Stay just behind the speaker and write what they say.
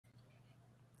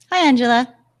Hi,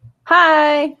 Angela.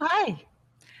 Hi. Hi.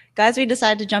 Guys, we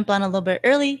decided to jump on a little bit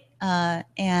early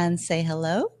and say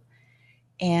hello.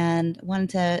 And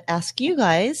wanted to ask you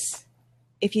guys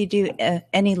if you do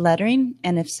any lettering,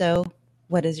 and if so,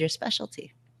 what is your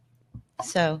specialty?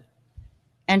 So,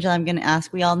 Angela, I'm going to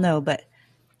ask, we all know, but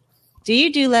do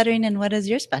you do lettering and what is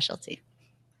your specialty?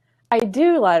 I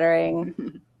do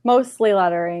lettering, mostly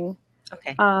lettering.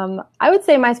 Okay. I would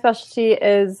say my specialty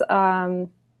is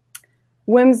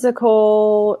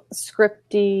whimsical,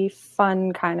 scripty,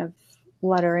 fun kind of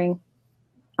lettering.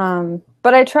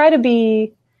 But I try to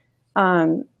be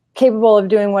capable of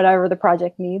doing whatever the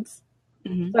project needs.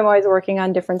 Mm-hmm. So I'm always working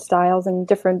on different styles and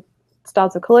different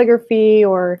styles of calligraphy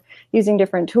or using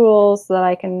different tools so that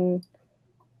I can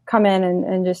come in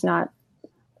and just not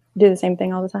do the same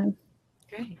thing all the time.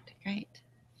 Great, great.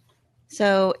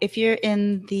 So if you're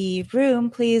in the room,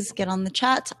 please get on the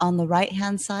chat on the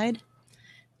right-hand side,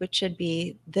 which should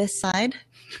be this side,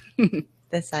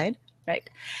 this side, right?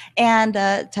 And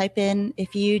type in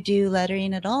if you do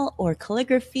lettering at all or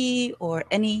calligraphy or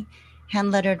any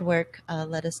hand-lettered work,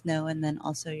 let us know, and then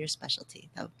also your specialty.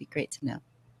 That would be great to know.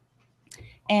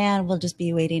 And we'll just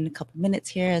be waiting a couple minutes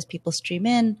here as people stream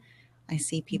in. I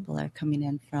see people are coming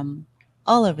in from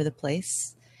all over the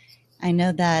place. I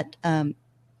know that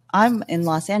I'm in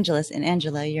Los Angeles, and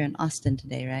Angela, you're in Austin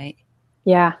today, right?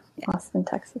 Yeah, Austin,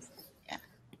 Texas. Yeah.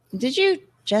 Did you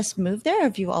just move there, or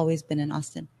have you always been in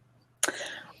Austin?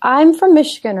 I'm from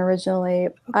Michigan originally.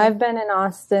 Okay. I've been in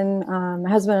Austin, my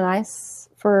husband and I,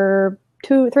 for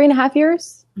 3.5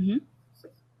 years. Mm-hmm.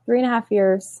 3.5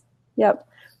 years. Yep.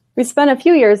 We spent a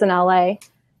few years in LA,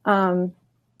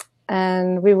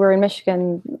 and we were in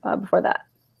Michigan before that.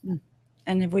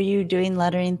 And were you doing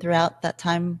lettering throughout that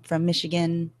time from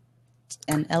Michigan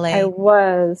and LA? I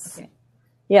was. Okay.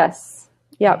 Yes.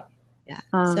 Yep. Yeah.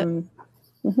 So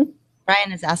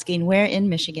Brian is asking, where in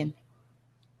Michigan?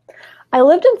 I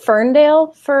lived in Ferndale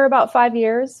for about 5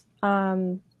 years.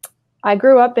 I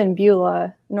grew up in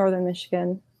Beulah, northern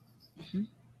Michigan. Mm-hmm.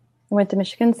 I went to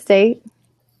Michigan State.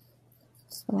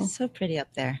 So pretty up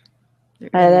there.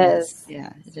 It is.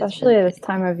 Yeah. Especially at this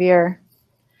time of year.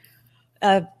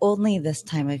 Only this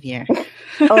time of year.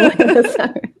 Only this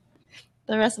time.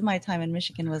 The rest of my time in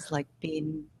Michigan was like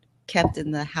being kept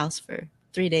in the house for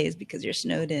 3 days because you're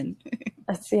snowed in.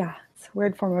 It's a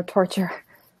weird form of torture.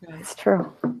 Right. It's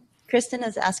true. Kristen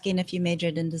is asking if you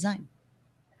majored in design.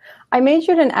 I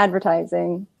majored in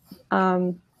advertising.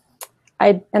 I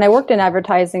worked in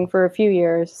advertising for a few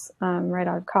years right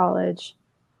out of college.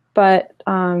 But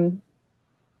no,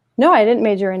 I didn't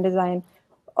major in design.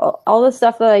 All the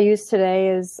stuff that I use today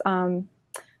is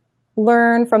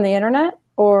learn from the internet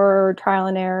or trial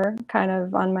and error kind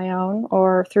of on my own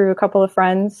or through a couple of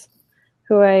friends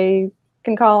who I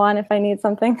can call on if I need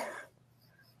something.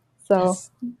 So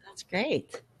that's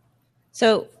great.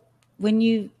 So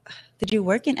did you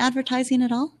work in advertising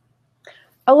at all?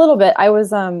 A little bit. I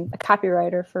was a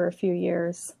copywriter for a few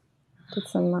years. Did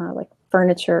some like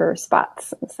furniture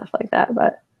spots and stuff like that,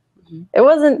 but it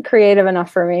wasn't creative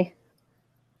enough for me.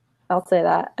 I'll say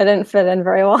that. I didn't fit in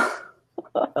very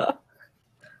well.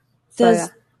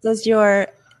 Does your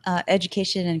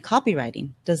education in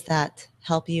copywriting, does that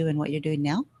help you in what you're doing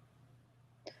now?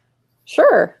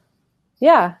 Sure.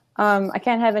 Yeah. I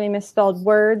can't have any misspelled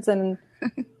words, and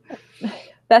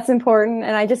that's important.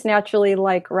 And I just naturally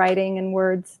like writing and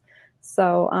words.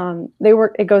 So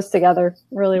it goes together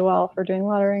really well for doing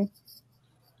lettering.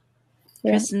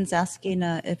 Yeah. Kristen's asking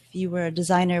if you were a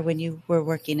designer when you were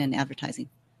working in advertising.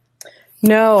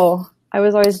 No, I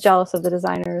was always jealous of the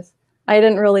designers. I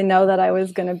didn't really know that I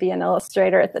was going to be an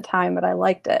illustrator at the time, but I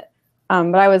liked it.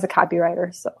 But I was a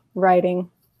copywriter, so writing.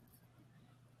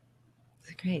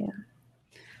 That's great. Yeah.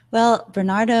 Well,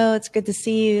 Bernardo, it's good to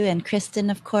see you, and Kristen,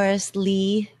 of course,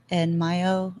 Lee and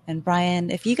Mayo and Brian.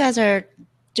 If you guys are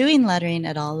doing lettering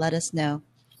at all, let us know.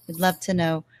 We'd love to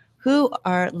know who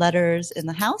are letterers in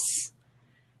the house.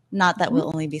 Not that we'll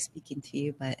only be speaking to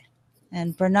you, but...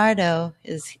 And Bernardo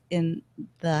is in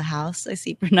the house. I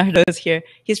see Bernardo's here.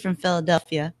 He's from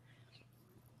Philadelphia.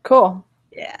 Cool.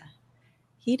 Yeah.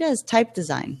 He does type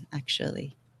design,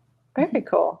 actually. Very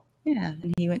cool. Yeah.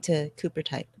 And he went to Cooper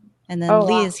Type. And then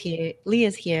Lee is here. Lee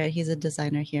is here. He's a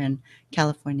designer here in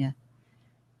California.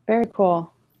 Very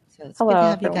cool. So it's good to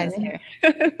have you guys here.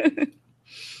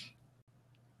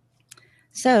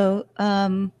 So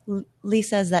Lee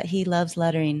says that he loves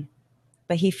lettering,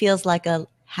 but he feels like a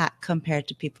hack compared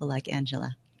to people like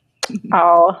Angela.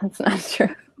 Oh, that's not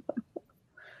true.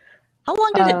 How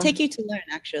long did it take you to learn,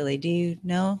 actually? Do you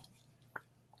know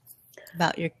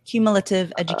about your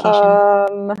cumulative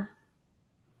education?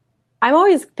 I'm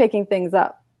always picking things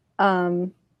up.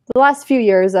 the last few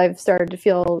years, I've started to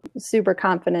feel super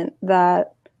confident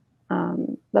that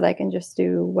that I can just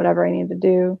do whatever I need to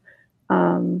do.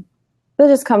 That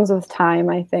just comes with time,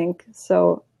 I think.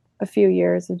 So a few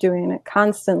years of doing it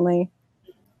constantly.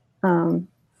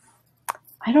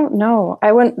 I don't know.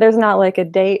 There's not like a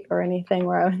date or anything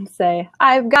where I would say,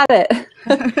 I've got it.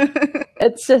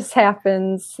 It just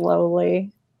happens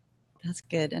slowly. That's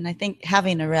good. And I think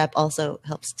having a rep also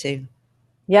helps to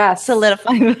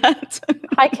solidify that.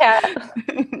 Hi, Kat.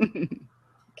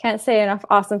 Can't say enough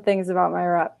awesome things about my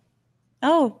rep.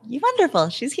 Oh, you're wonderful.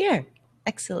 She's here.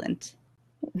 Excellent.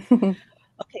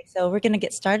 Okay, so we're going to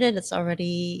get started. It's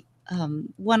already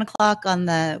 1 o'clock on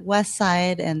the west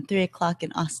side and 3 o'clock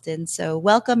in Austin. So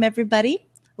welcome, everybody.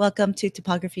 Welcome to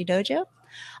Typography Dojo.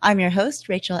 I'm your host,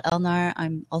 Rachel Elnar.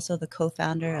 I'm also the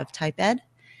co-founder of TypeEd.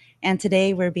 And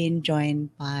today we're being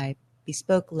joined by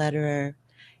Bespoke letterer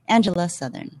Angela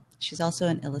Southern. She's also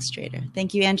an illustrator.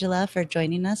 Thank you, Angela, for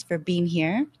joining us, for being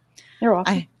here. You're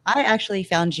welcome. I actually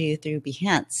found you through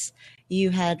Behance. You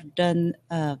had done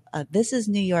a This is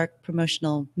New York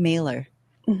promotional mailer.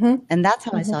 Mm-hmm. And that's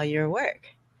how I saw your work.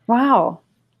 Wow.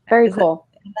 Very cool.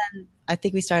 And then I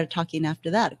think we started talking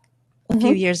after that a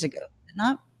few years ago. Did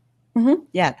not? Mm-hmm.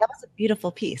 Yeah, that was a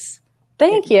beautiful piece.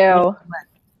 Thank you.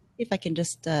 If I can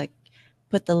just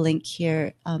put the link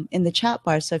here in the chat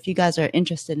bar. So if you guys are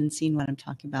interested in seeing what I'm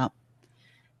talking about,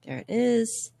 there it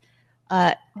is.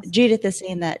 Judith is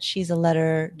saying that she's a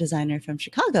letter designer from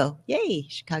Chicago. Yay,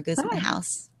 Chicago's in the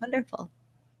house. Wonderful.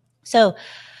 So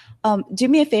do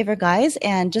me a favor, guys,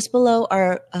 and just below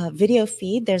our video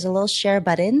feed, there's a little share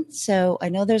button. So I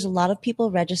know there's a lot of people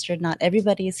registered. Not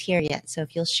everybody is here yet. So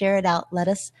if you'll share it out,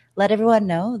 let everyone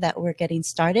know that we're getting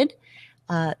started.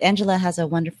 Angela has a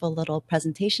wonderful little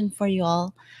presentation for you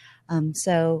all.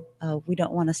 So we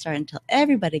don't want to start until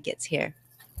everybody gets here.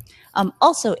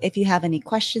 Also, if you have any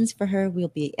questions for her, we'll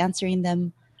be answering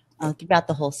them throughout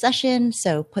the whole session.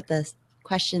 So put the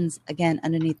questions again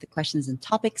underneath the questions and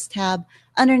topics tab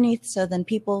underneath, so then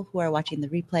people who are watching the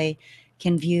replay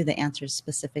can view the answers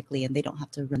specifically and they don't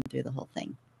have to run through the whole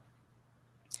thing.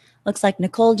 Looks like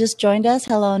Nicole just joined us.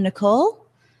 Hello, Nicole.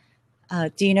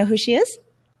 Do you know who she is?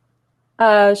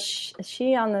 Is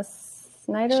she on the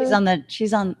Snyder?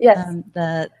 She's on yes.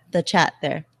 The chat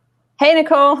there. Hey,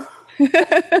 Nicole. All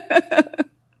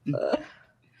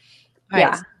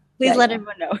right. Please let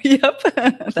everyone know. Yep.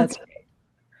 That's great.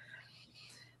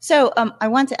 So I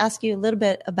want to ask you a little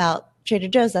bit about Trader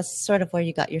Joe's. That's sort of where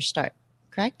you got your start,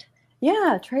 correct?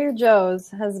 Yeah, Trader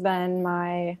Joe's has been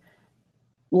my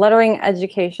lettering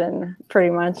education,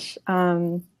 pretty much.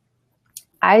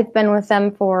 I've been with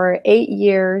them for 8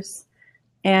 years,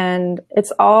 and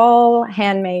it's all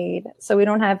handmade. So we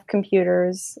don't have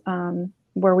computers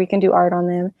where we can do art on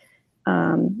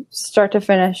them, start to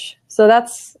finish. So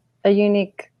that's a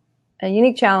unique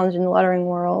challenge in the lettering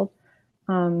world.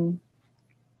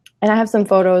 And I have some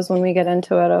photos when we get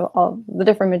into it of all the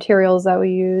different materials that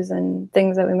we use and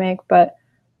things that we make. But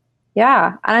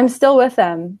yeah, I'm still with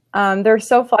them. They're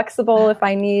so flexible. If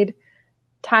I need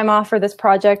time off for this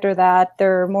project or that,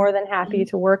 they're more than happy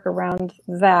to work around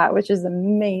that, which is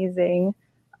amazing.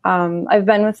 I've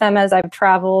been with them as I've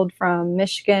traveled from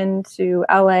Michigan to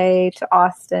LA to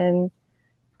Austin,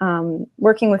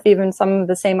 working with even some of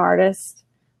the same artists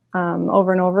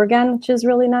over and over again, which is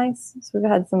really nice. So we've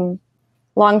had some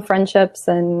long friendships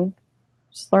and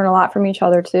just learn a lot from each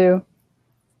other too.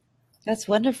 That's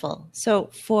wonderful. So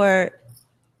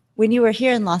when you were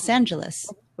here in Los Angeles,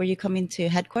 were you coming to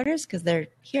headquarters? Because they're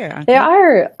here, aren't they? They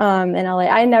are in LA.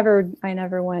 I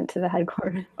never went to the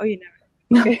headquarters. Oh, you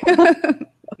never?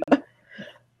 Okay.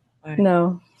 Right.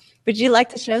 No. Would you like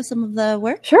to show some of the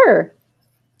work? Sure.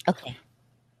 Okay.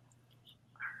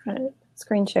 All right.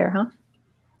 Screen share, huh?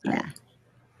 Yeah.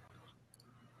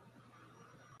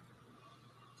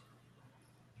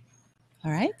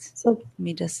 All right. So let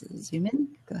me just zoom in.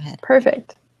 Go ahead.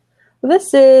 Perfect.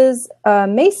 This is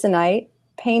masonite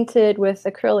painted with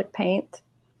acrylic paint.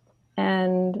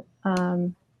 And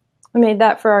we made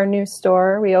that for our new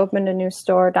store. We opened a new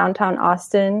store downtown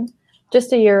Austin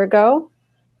just a year ago.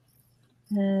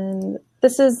 And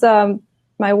this is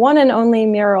my one and only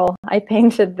mural. I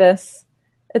painted this.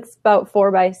 It's about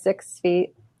 4 by 6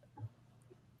 feet.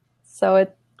 So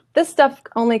this stuff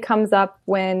only comes up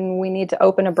when we need to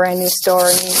open a brand new store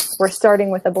and we're starting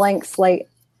with a blank slate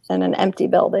in an empty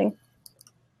building.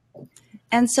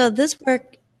 And so this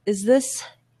work,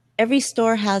 every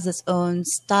store has its own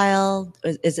style?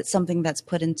 Is it something that's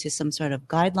put into some sort of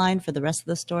guideline for the rest of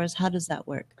the stores? How does that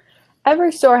work?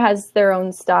 Every store has their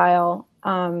own style,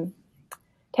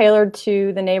 tailored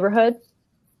to the neighborhood.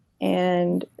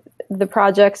 And the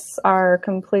projects are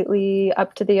completely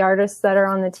up to the artists that are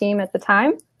on the team at the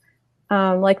time.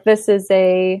 Like this is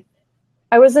I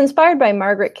was inspired by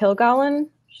Margaret Kilgallen.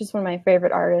 She's one of my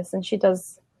favorite artists, and she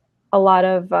does a lot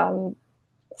of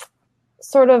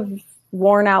sort of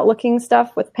worn out looking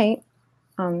stuff with paint.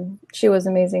 She was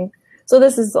amazing. So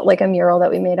this is like a mural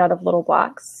that we made out of little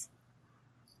blocks.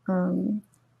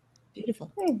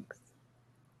 Beautiful. Thanks.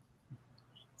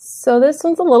 So this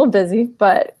one's a little busy,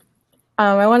 but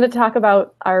I wanted to talk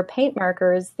about our paint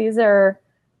markers. These are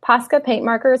Posca paint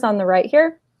markers on the right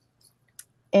here.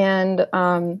 And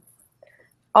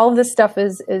all of this stuff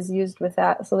is used with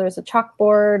that. So there's a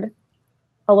chalkboard,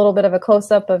 a little bit of a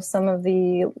close-up of some of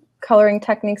the coloring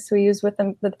techniques we use with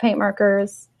the paint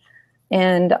markers.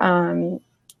 And on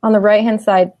the right-hand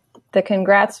side, the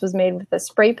congrats was made with the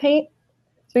spray paint.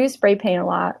 So we use spray paint a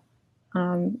lot.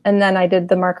 And then I did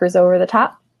the markers over the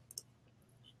top.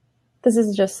 This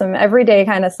is just some everyday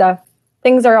kind of stuff.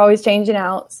 Things are always changing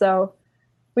out. So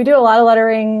we do a lot of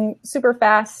lettering super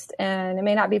fast, and it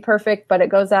may not be perfect, but it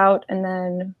goes out, and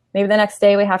then maybe the next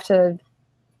day we have to,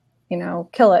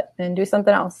 kill it and do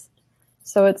something else.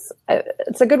 So it's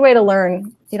a good way to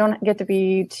learn. You don't get to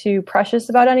be too precious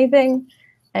about anything,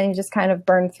 and you just kind of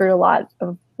burn through a lot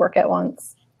of work at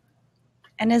once.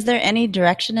 And is there any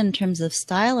direction in terms of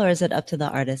style, or is it up to the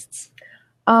artists?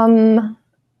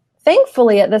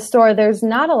 Thankfully, at the store, there's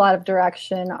not a lot of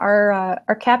direction.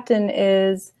 Our captain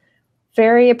is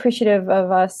very appreciative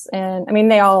of us, and I mean,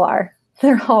 they all are.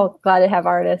 They're all glad to have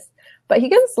artists, but he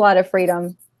gives us a lot of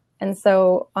freedom. And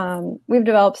so we've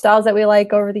developed styles that we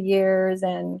like over the years,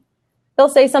 and they'll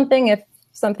say something if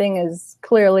something is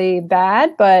clearly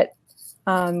bad, but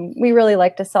we really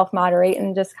like to self-moderate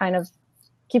and just kind of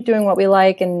keep doing what we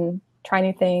like and try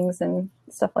new things and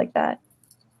stuff like that.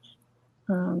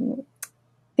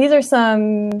 These are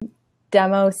some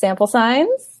demo sample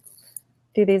signs.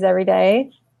 Do these every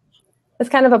day. It's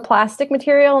kind of a plastic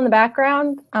material in the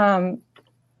background.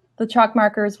 The chalk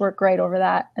markers work great over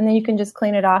that. And then you can just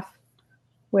clean it off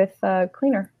with a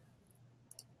cleaner.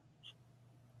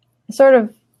 I sort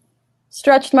of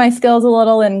stretched my skills a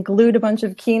little and glued a bunch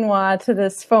of quinoa to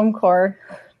this foam core.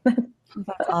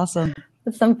 That's awesome.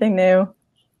 It's something new.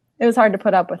 It was hard to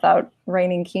put up without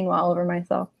raining quinoa all over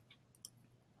myself.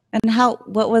 And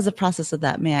what was the process of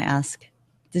that, may I ask?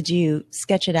 Did you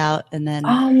sketch it out and then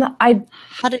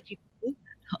how did you glue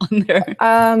that on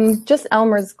there? Just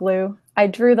Elmer's glue. I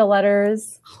drew the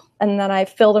letters and then I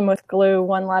filled them with glue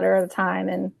one letter at a time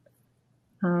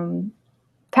and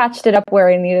patched it up where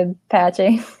I needed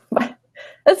patching. But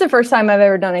that's the first time I've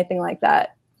ever done anything like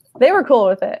that. They were cool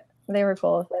with it.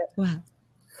 Wow.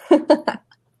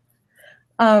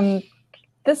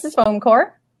 This is foam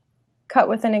core, cut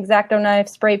with an X-Acto knife,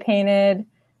 spray painted,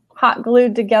 hot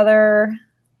glued together,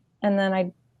 and then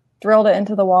I drilled it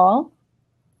into the wall.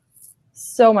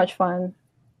 So much fun.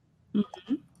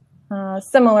 Mm-hmm.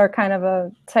 Similar kind of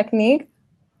a technique.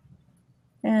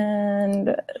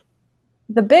 And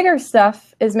the bigger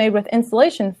stuff is made with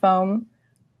insulation foam,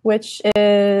 which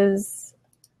is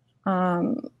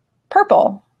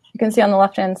purple. You can see on the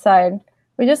left-hand side.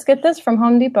 We just get this from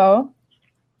Home Depot,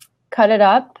 cut it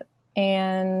up,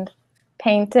 and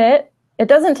paint it. It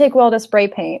doesn't take well to spray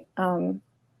paint,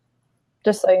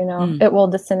 just so you know. It will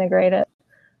disintegrate it,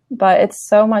 but it's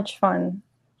so much fun.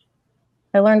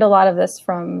 I learned a lot of this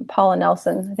from Paula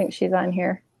Nelson. I think she's on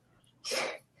here.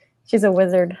 She's a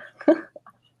wizard.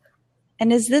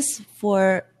 And is this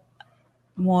for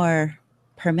more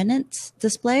permanent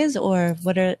displays, or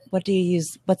what do you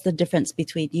use? What's the difference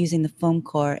between using the foam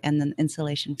core and the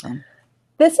insulation foam?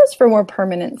 This is for more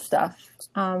permanent stuff.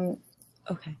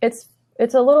 Okay.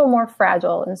 It's a little more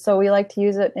fragile, and so we like to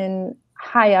use it in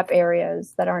high up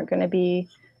areas that aren't going to be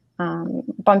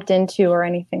bumped into or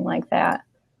anything like that.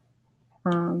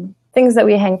 Things that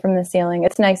we hang from the ceiling.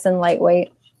 It's nice and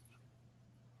lightweight.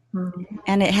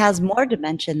 And it has more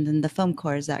dimension than the foam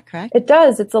core, is that correct? It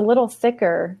does. It's a little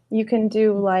thicker. You can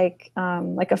do like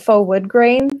a faux wood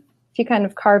grain if you kind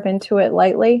of carve into it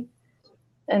lightly,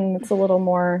 and it's a little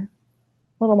more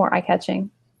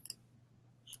eye-catching.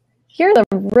 Here's a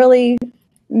really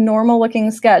normal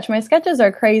looking sketch. My sketches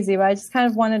are crazy, but I just kind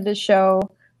of wanted to show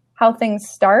how things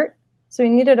start. So we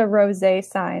needed a rosé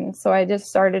sign. So I just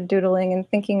started doodling and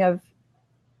thinking of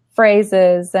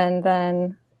phrases, and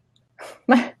then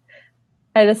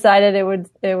I decided it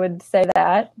would say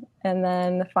that, and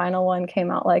then the final one came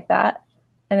out like that.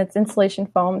 And it's insulation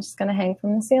foam. It's just going to hang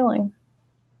from the ceiling.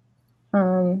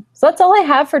 So that's all I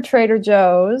have for Trader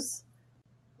Joe's.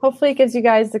 Hopefully it gives you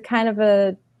guys a kind of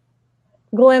a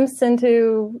glimpse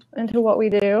into what we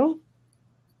do.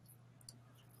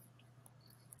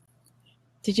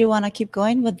 Did you want to keep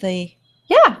going with the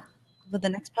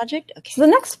next project? Okay. So the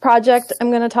next project I'm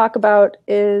going to talk about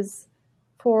is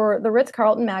for the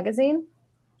Ritz-Carlton magazine.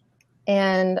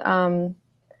 And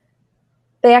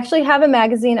they actually have a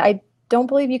magazine. I don't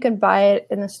believe you can buy it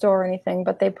in the store or anything,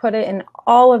 but they put it in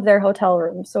all of their hotel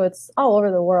rooms. So it's all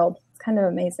over the world. It's kind of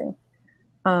amazing.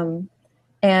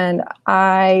 And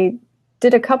I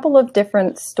did a couple of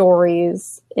different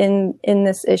stories in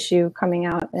this issue coming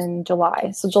out in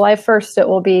July. So July 1st, it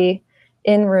will be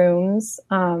in rooms.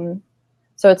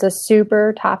 So it's a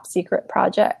super top secret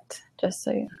project, just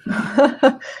so you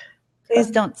know. Please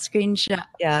don't screen share.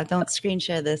 Yeah, don't screen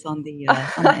share this on the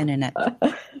internet.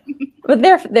 But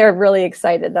they're really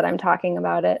excited that I'm talking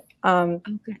about it.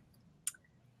 Okay.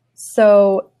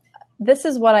 So this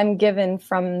is what I'm given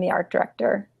from the art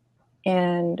director,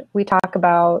 and we talk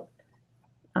about.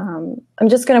 I'm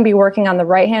just going to be working on the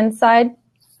right-hand side.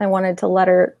 I wanted to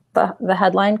letter the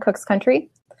headline, Cook's Country.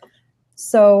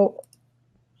 So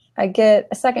I get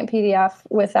a second PDF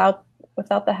without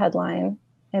the headline,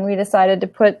 and we decided to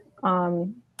put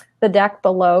the deck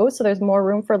below, so there's more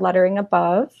room for lettering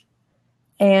above.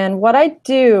 And what I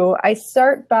do, I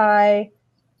start by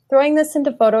throwing this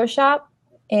into Photoshop,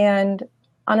 and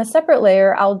on a separate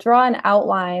layer, I'll draw an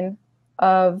outline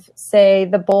of, say,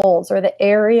 the bowls or the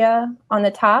area on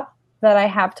the top that I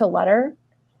have to letter.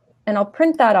 And I'll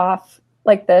print that off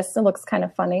like this. It looks kind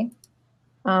of funny.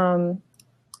 And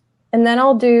then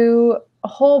I'll do a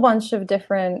whole bunch of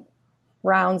different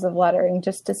rounds of lettering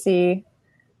just to see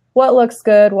what looks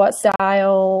good, what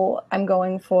style I'm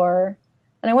going for.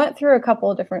 And I went through a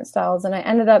couple of different styles, and I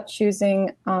ended up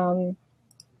choosing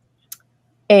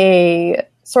a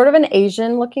sort of an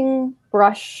Asian looking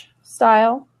brush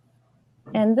style.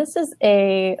 And this is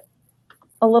a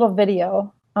little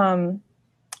video, to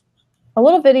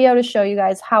show you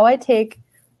guys how I take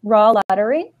raw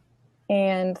lettering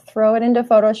and throw it into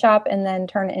Photoshop and then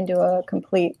turn it into a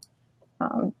complete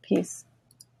piece.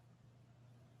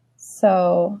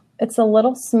 So it's a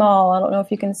little small. I don't know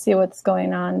if you can see what's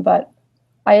going on, but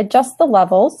I adjust the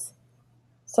levels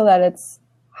so that it's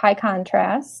high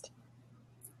contrast.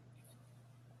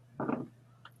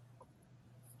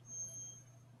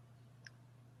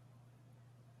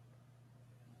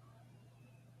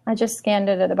 I just scanned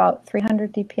it at about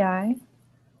 300 dpi.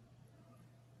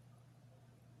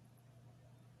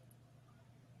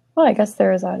 Well, I guess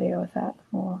there is audio with that.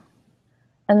 Oh.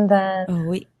 And then... Oh,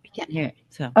 we can't hear it.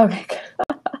 So okay.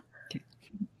 Okay.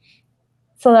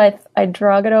 So I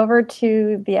drug it over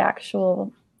to the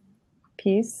actual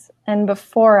piece. And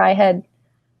before I had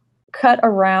cut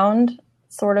around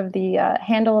sort of the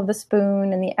handle of the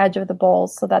spoon and the edge of the bowl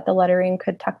so that the lettering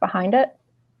could tuck behind it.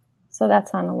 So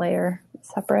that's on a layer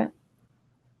separate.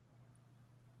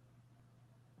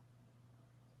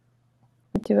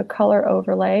 Do a color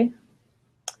overlay.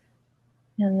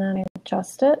 And then I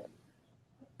adjust it.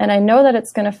 And I know that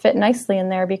it's going to fit nicely in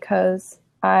there because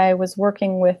I was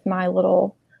working with my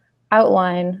little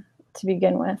outline to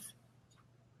begin with.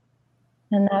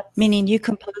 And that's... Meaning you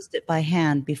composed it by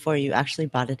hand before you actually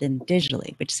brought it in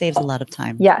digitally, which saves a lot of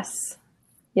time. Yes.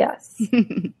 Yes.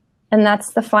 And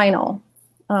that's the final.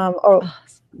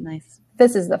 Nice.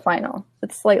 This is the final.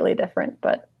 It's slightly different,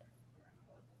 but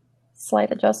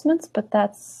slight adjustments, but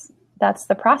that's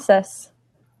the process.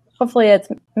 Hopefully it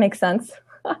makes sense.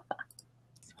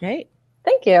 Great.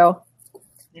 Thank you.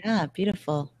 Yeah,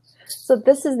 beautiful. So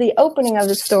this is the opening of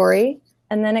the story,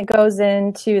 and then it goes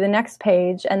into the next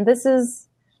page, and this is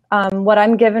what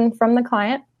I'm given from the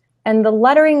client. And the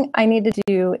lettering I need to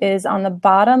do is on the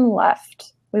bottom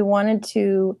left. We wanted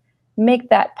to make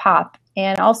that pop,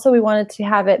 and also we wanted to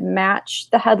have it match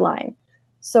the headline.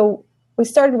 So we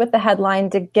started with the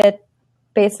headline to get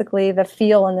basically the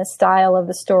feel and the style of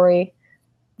the story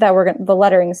that the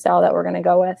lettering style that we're going to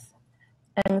go with.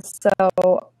 And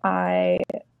so I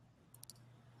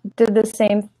did the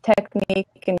same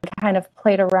technique and kind of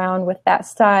played around with that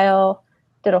style,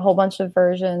 did a whole bunch of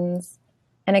versions,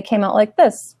 and it came out like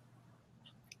this.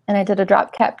 And I did a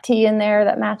drop cap T in there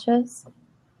that matches.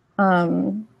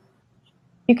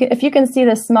 If you can see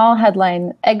the small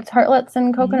headline, egg tartlets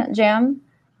and coconut jam.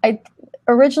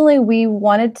 Originally we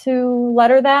wanted to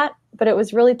letter that, but it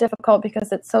was really difficult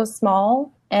because it's so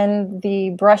small and the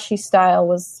brushy style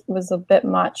was a bit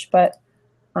much, but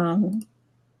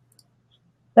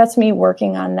that's me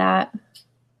working on that.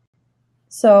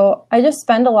 So I just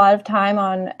spend a lot of time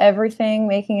on everything,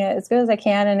 making it as good as I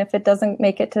can, and if it doesn't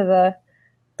make it to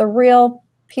the real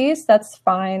piece, that's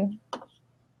fine. At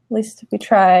least we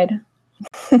tried.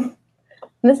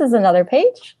 This is another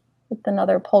page with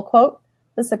another pull quote.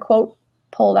 This is a quote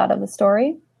pulled out of the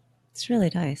story. It's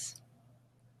really nice.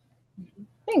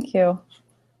 Thank you.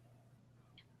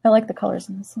 I like the colors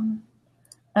in this one.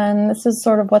 And this is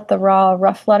sort of what the raw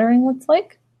rough lettering looks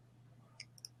like.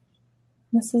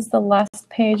 This is the last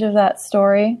page of that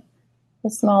story, the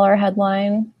smaller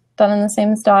headline done in the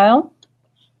same style.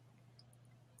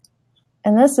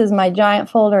 And this is my giant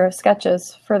folder of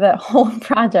sketches for that whole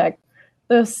project.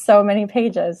 There's so many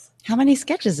pages. How many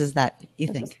sketches is that, you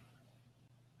think?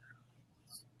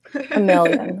 A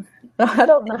million. I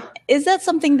don't know. Is that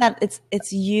something that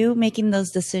it's you making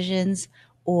those decisions,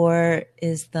 or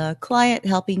is the client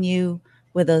helping you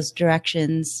with those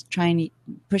directions,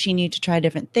 pushing you to try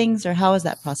different things, or how is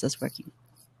that process working?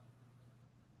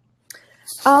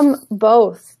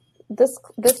 Both. This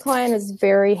client is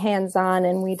very hands-on,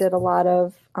 and we did a lot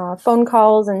of phone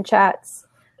calls and chats.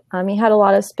 He had a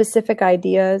lot of specific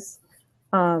ideas,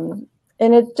 and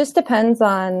it just depends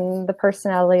on the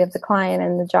personality of the client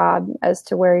and the job as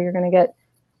to whether you're going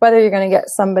to get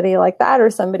somebody like that or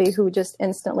somebody who just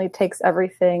instantly takes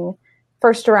everything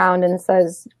first around and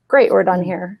says, "Great, we're done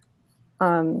here."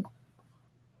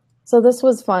 So this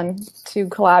was fun to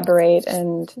collaborate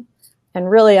and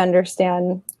really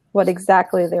understand what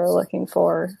exactly they were looking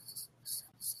for.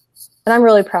 And I'm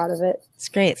really proud of it. It's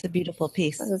great. It's a beautiful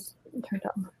piece. It turned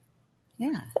out.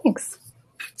 Yeah. Thanks.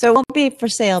 So it won't be for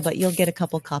sale, but you'll get a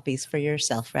couple copies for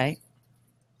yourself, right?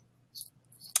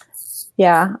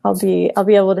 Yeah, I'll be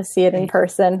able to see it in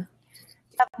person.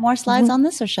 Have more slides on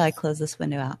this, or shall I close this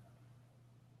window out?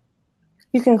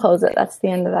 You can close it. That's the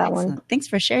end of that Excellent. one. Thanks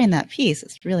for sharing that piece.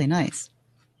 It's really nice.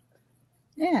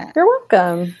 Yeah. You're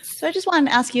welcome. So I just wanted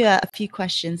to ask you a few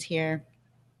questions here.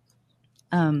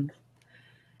 In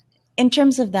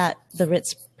terms of the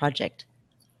Ritz project,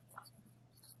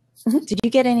 did you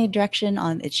get any direction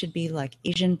on it should be like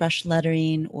Asian brush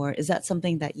lettering, or is that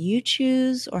something that you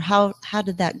choose, or how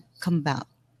did that come about?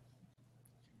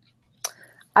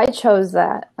 I chose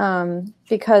that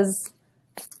because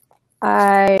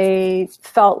I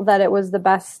felt that it was the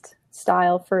best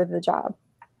style for the job.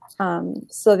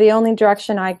 So the only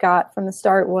direction I got from the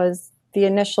start was the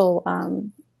initial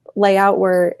layout,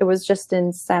 where it was just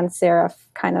in sans serif,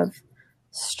 kind of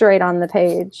straight on the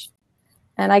page.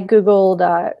 And I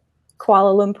Googled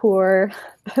Kuala Lumpur,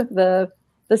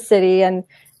 the city, and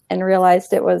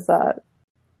realized it was a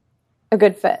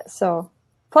good fit. So,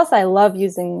 plus I love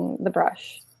using the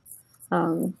brush.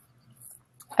 I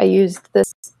used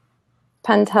this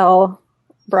Pentel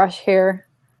brush here,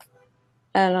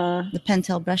 and The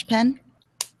Pentel brush pen?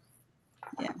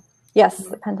 Yeah. Yes,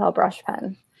 the Pentel brush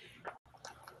pen.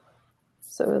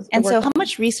 So it was so how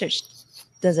much research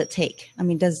does it take? I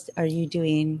mean, are you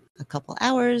doing a couple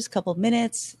hours, couple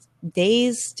minutes,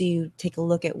 days? Do you take a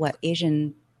look at what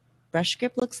Asian brush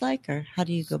script looks like, or how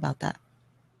do you go about that?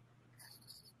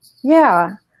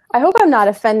 Yeah, I hope I'm not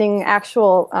offending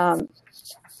actual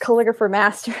calligrapher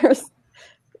masters,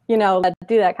 that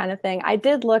do that kind of thing. I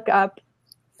did look up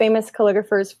famous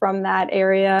calligraphers from that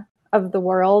area of the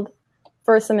world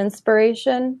for some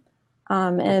inspiration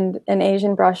and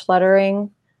Asian brush lettering.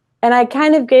 And I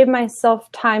kind of gave myself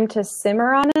time to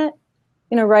simmer on it.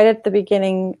 Right at the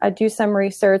beginning, I do some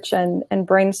research and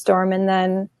brainstorm, and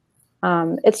then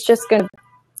it's just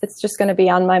gonna be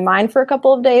on my mind for a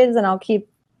couple of days, and I'll keep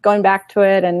going back to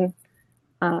it. And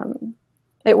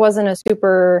it wasn't a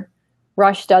super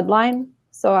rush deadline,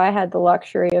 so I had the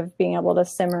luxury of being able to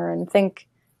simmer and think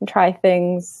and try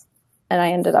things, and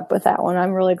I ended up with that one.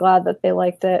 I'm really glad that they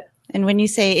liked it. And when you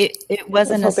say it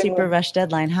wasn't a super rush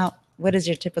deadline, what is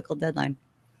your typical deadline?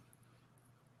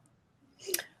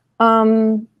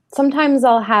 Sometimes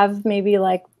I'll have maybe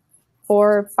like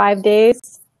 4 or 5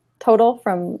 days total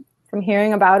from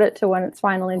hearing about it to when it's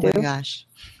finally due. Oh my gosh.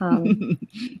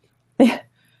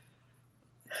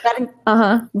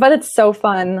 But it's so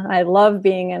fun. I love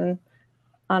being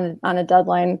on a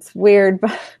deadline. It's weird,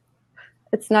 but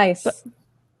it's nice.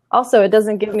 Also, it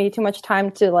doesn't give me too much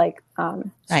time to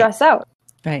stress out.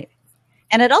 Right.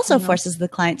 And it also forces the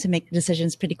client to make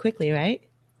decisions pretty quickly, right?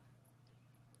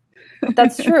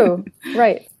 That's true.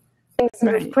 Right. Things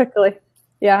move quickly.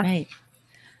 Yeah. Right.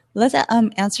 Let's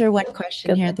answer one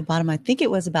question here at the bottom. I think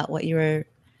it was about what you were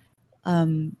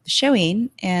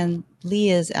showing. And Lee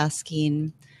is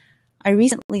asking, I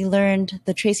recently learned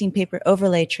the tracing paper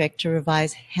overlay trick to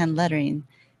revise hand lettering,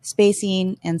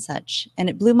 spacing, and such. And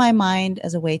it blew my mind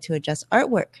as a way to adjust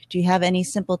artwork. Do you have any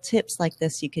simple tips like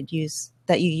this you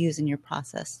use in your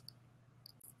process?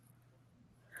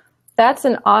 That's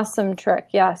an awesome trick.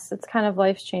 Yes, it's kind of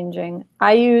life-changing.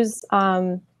 I use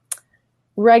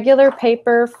regular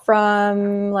paper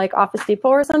from like Office Depot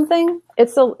or something.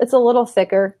 It's a little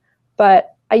thicker,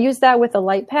 but I use that with a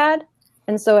light pad,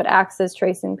 and so it acts as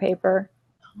tracing paper.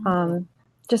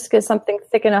 just get something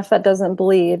thick enough that doesn't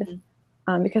bleed,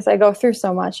 because I go through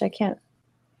so much. I can't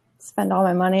spend all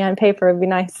my money on paper. It'd be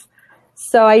nice.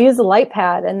 So I use a light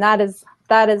pad, and that has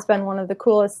been one of the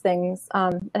coolest things.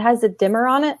 It has a dimmer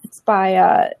on it. It's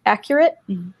by Accurate.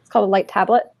 It's called a light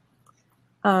tablet.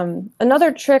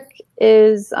 Another trick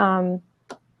is to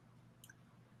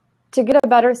get a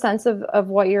better sense of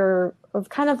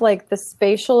kind of like the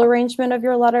spatial arrangement of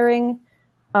your lettering.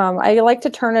 I like to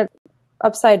turn it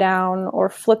upside down or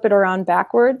flip it around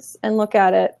backwards and look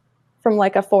at it from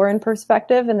like a foreign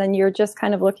perspective, and then you're just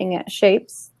kind of looking at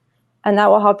shapes, and that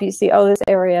will help you see, oh, this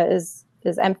area is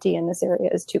empty and this area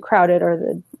is too crowded, or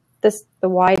the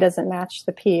Y doesn't match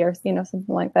the P, or something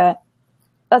like that.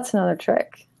 That's another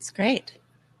trick. It's great.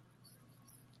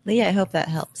 Leah, I hope that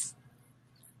helps.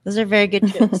 Those are very good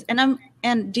tricks.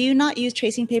 And do you not use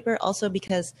tracing paper also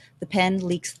because the pen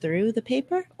leaks through the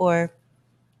paper, or?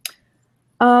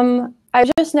 I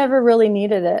just never really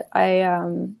needed it.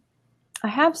 I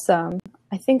have some.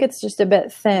 I think it's just a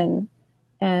bit thin,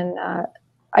 and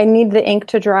I need the ink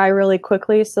to dry really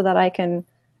quickly so that I can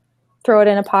throw it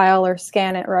in a pile or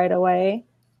scan it right away.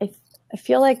 I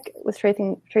feel like with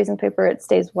tracing paper, it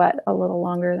stays wet a little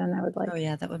longer than I would like. Oh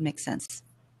yeah, that would make sense.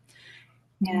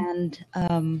 And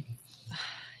trying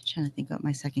to think what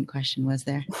my second question was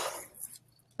there.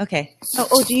 Okay.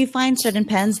 Oh, do you find certain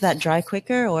pens that dry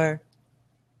quicker, or?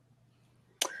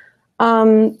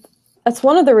 That's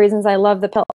one of the reasons I love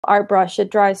the art brush.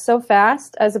 It dries so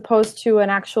fast as opposed to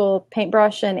an actual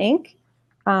paintbrush and ink.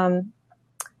 I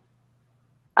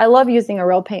love using a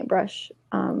real paintbrush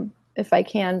if I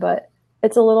can, but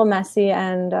it's a little messy,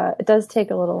 and it does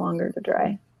take a little longer to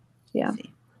dry. Yeah.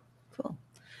 Cool.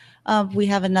 We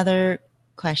have another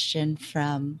question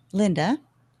from Linda.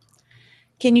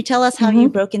 Can you tell us how you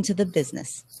broke into the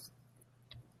business?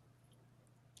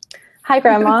 Hi,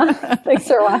 Grandma. Thanks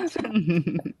for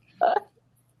watching.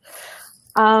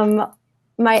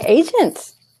 My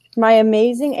agent, my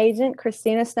amazing agent,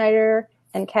 Christina Snyder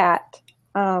and Kat,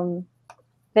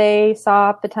 they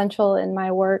saw potential in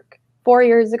my work 4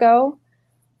 years ago,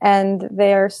 and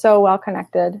they are so well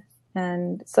connected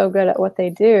and so good at what they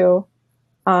do.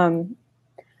 And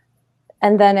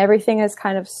then everything is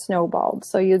kind of snowballed.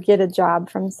 So you get a job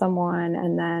from someone,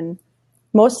 and then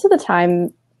most of the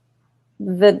time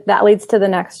that leads to the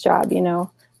next job.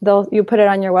 You put it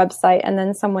on your website, and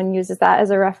then someone uses that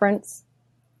as a reference,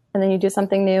 and then you do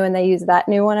something new and they use that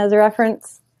new one as a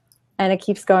reference, and it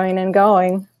keeps going and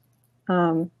going.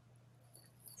 So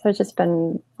I've just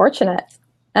been fortunate,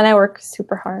 and I work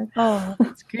super hard. Oh,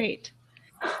 that's great.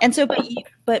 And so,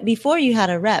 but before you had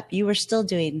a rep, you were still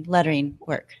doing lettering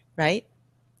work, right?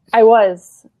 I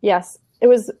was, yes. It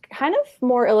was kind of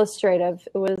more illustrative.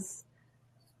 It was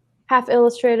half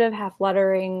illustrative, half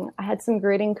lettering. I had some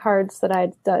greeting cards that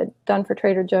I'd done for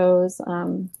Trader Joe's.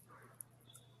 So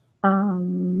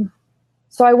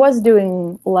I was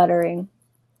doing lettering,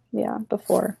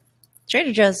 before.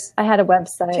 Trader Joe's. I had a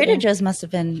website. Trader Joe's must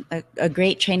have been a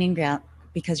great training ground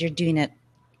because you're doing it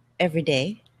every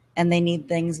day, and they need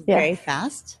things very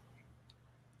fast.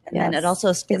 And then it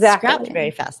also gets scrapped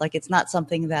very fast. Like, it's not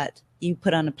something that you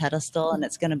put on a pedestal and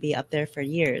it's going to be up there for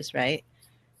years, right?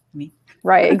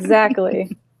 Right,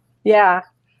 exactly. Yeah.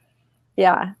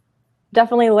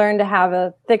 Definitely learn to have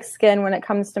a thick skin when it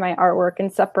comes to my artwork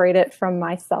and separate it from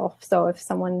myself. So if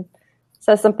someone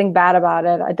says something bad about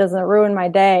it, it doesn't ruin my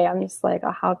day. I'm just like,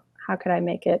 oh, how could I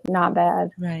make it not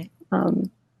bad? Right.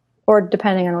 Or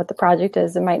depending on what the project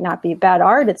is, it might not be bad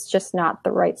art. It's just not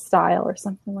the right style or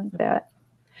something like that.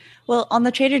 Well, on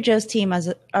the Trader Joe's team,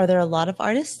 are there a lot of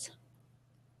artists?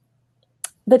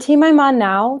 The team I'm on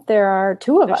now, there are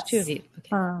two of us. 2 of you.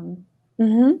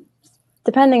 Okay.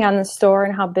 Depending on the store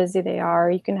and how busy they are,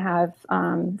 you can have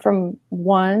from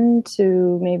 1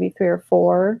 to maybe 3 or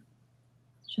 4.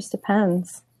 It just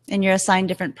depends. And you're assigned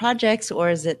different projects, or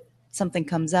is it something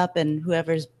comes up and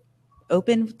whoever's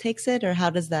open takes it, or how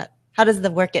does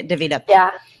the work get divvied up?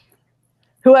 Yeah.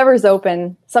 Whoever's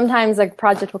open. Sometimes a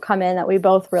project will come in that we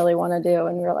both really want to do,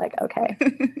 and we're like, okay,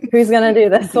 who's going to do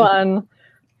this one?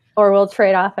 Or we'll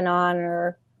trade off and on,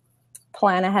 or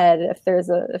plan ahead if there's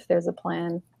a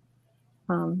plan.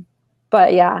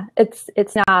 But yeah,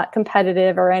 it's not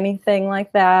competitive or anything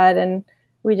like that, and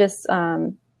we just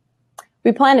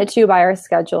we plan it too by our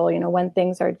schedule. When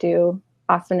things are due.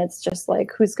 Often it's just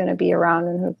like who's going to be around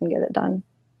and who can get it done.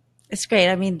 It's great.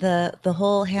 I mean, the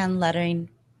whole hand lettering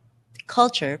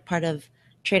culture, part of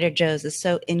Trader Joe's, is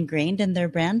so ingrained in their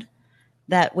brand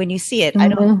that when you see it, I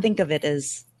don't think of it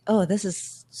as, oh, this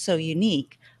is so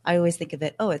unique. I always think of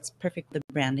it, oh, it's perfect, the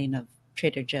branding of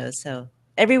Trader Joe's. So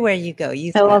everywhere you go,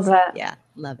 you I love that. Yeah,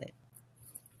 love it.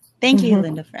 Thank you,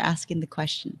 Linda, for asking the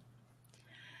question.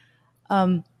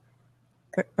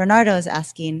 Bernardo is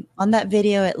asking, on that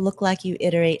video, it looked like you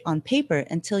iterate on paper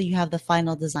until you have the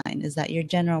final design. Is that your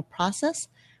general process,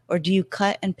 or do you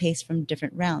cut and paste from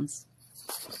different rounds?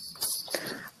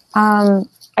 I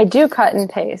do cut and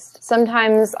paste.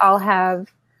 Sometimes I'll have,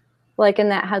 like in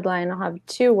that headline, I'll have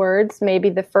 2 words. Maybe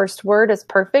the first word is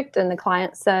perfect and the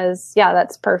client says, yeah,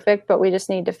 that's perfect, but we just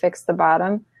need to fix the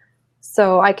bottom.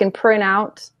 So I can print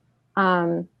out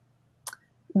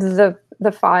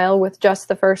the file with just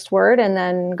the first word and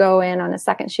then go in on a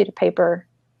second sheet of paper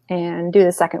and do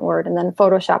the second word and then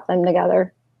Photoshop them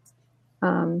together.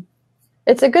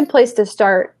 It's a good place to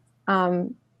start.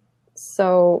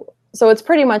 So it's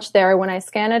pretty much there when I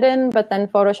scan it in, but then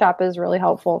Photoshop is really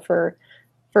helpful for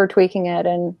tweaking it.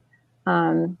 And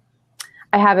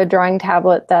I have a drawing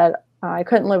tablet that I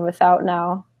couldn't live without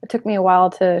now. It took me a while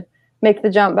to make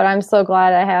the jump, but I'm so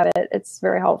glad I have it. It's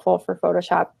very helpful for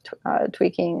Photoshop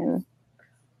tweaking and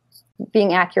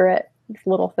being accurate with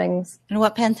little things. And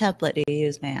what pen tablet do you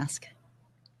use, may I ask?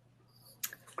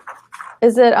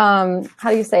 Is it, how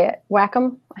do you say it?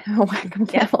 Wacom? Wacom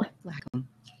tablet. Wacom.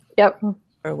 Yep.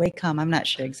 Or Wacom, I'm not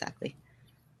sure exactly.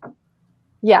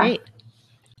 Yeah. Great.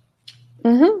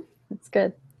 That's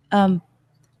good.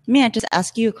 May I just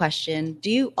ask you a question?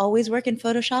 Do you always work in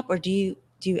Photoshop, or do you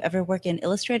ever work in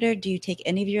Illustrator? Do you take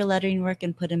any of your lettering work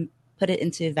and put it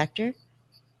into Vector?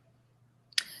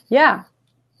 Yeah.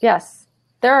 Yes.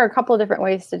 There are a couple of different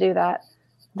ways to do that.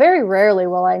 Very rarely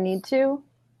will I need to,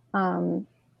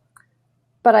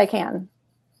 but I can.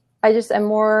 I just am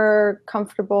more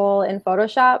comfortable in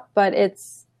Photoshop, but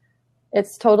it's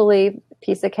totally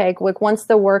piece of cake. Like once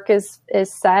the work is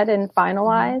set and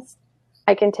finalized,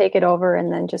 I can take it over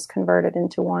and then just convert it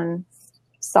into one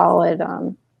solid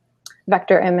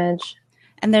vector image.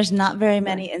 And there's not very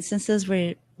many instances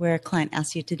where a client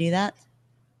asks you to do that?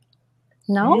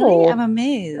 No. Really? I'm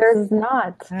amazed. There's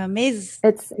not. I'm amazed.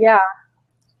 It's, yeah.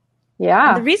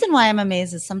 And the reason why I'm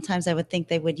amazed is sometimes I would think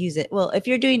they would use it. Well, if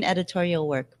you're doing editorial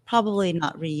work, probably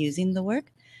not reusing the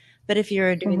work. But if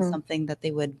you're doing something that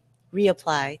they would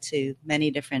reapply to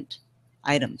many different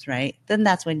items, right? Then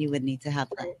that's when you would need to have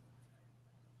that.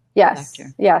 Yes.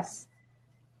 Vector. Yes.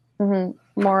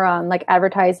 More on like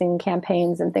advertising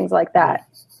campaigns and things like that.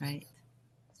 Right.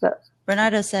 So,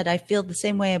 Bernardo said, I feel the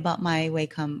same way about my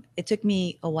Wacom. It took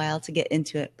me a while to get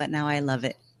into it, but now I love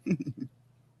it.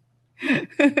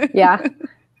 Yeah.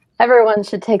 Everyone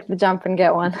should take the jump and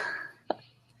get one.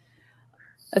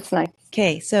 It's nice.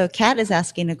 Okay, so Kat is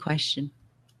asking a question.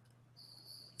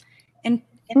 In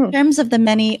terms of the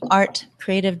many art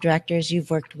creative directors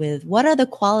you've worked with, what are the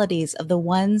qualities of the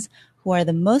ones who are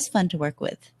the most fun to work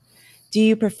with? Do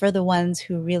you prefer the ones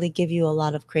who really give you a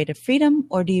lot of creative freedom,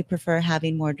 or do you prefer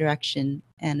having more direction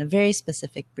and a very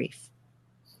specific brief?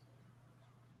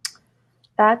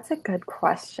 That's a good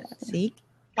question. See,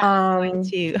 I'm going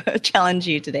to challenge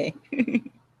you today.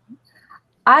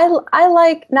 I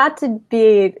like, not to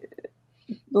be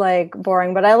like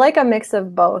boring, but I like a mix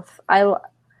of both. I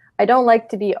don't like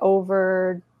to be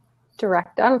over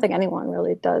direct. I don't think anyone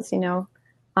really does, you know.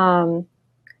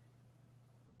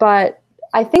 But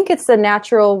I think it's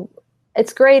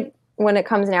it's great when it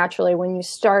comes naturally, when you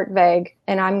start vague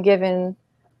and I'm given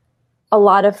a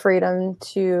lot of freedom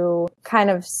to kind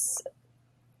of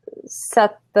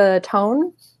set the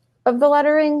tone of the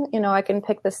lettering. You know, I can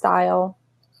pick the style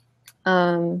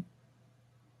and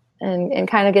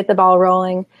kind of get the ball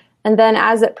rolling. And then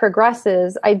as it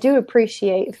progresses, I do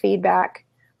appreciate feedback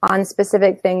on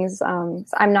specific things. I'm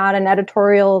not an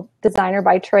editorial designer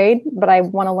by trade, but I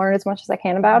want to learn as much as I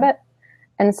can about it.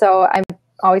 And so I'm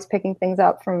always picking things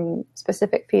up from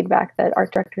specific feedback that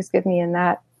art directors give me in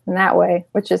that way,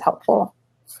 which is helpful.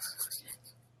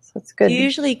 So it's good. Do you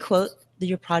usually quote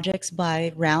your projects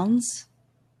by rounds?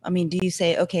 I mean, do you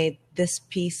say, okay, this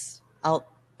piece, I'll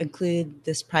include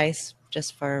this price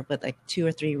just for with like 2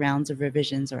 or 3 rounds of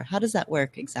revisions, or how does that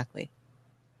work exactly?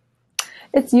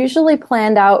 It's usually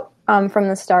planned out from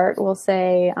the start. We'll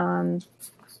say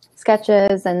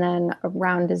sketches, and then a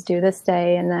round is due this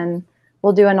day, and then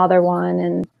we'll do another one,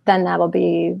 and then that'll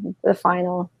be the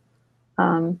final.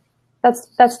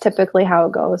 That's typically how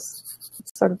it goes.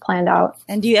 It's sort of planned out.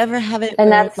 And do you ever have it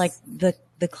where like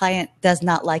the client does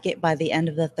not like it by the end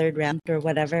of the 3rd round or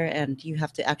whatever, and you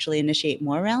have to actually initiate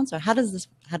more rounds, or how did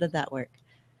that work?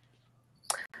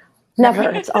 Never.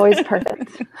 It's always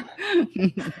perfect.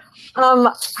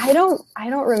 I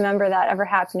don't remember that ever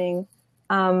happening.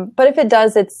 But if it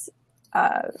does, it's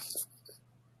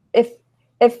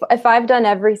if I've done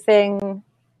everything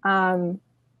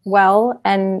well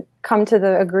and come to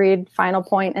the agreed final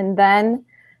point, and then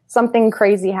something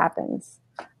crazy happens,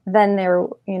 then there,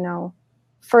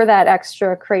 for that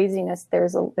extra craziness,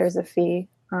 there's a fee,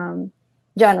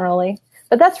 generally,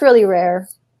 but that's really rare.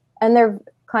 And their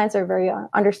clients are very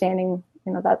understanding.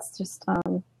 That's just,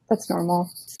 that's normal.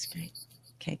 That's great.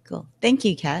 Okay, cool. Thank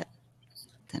you, Kat.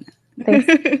 Thanks.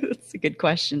 That's a good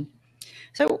question.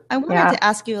 So I wanted to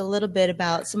ask you a little bit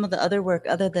about some of the other work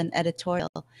other than editorial.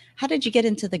 How did you get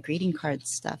into the greeting card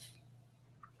stuff?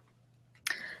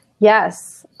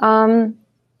 Yes.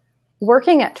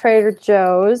 Working at Trader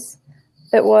Joe's,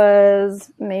 it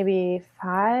was maybe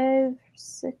 5,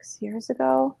 6 years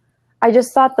ago. I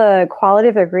just thought the quality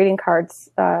of their greeting cards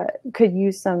could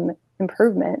use some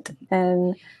improvement,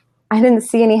 and I didn't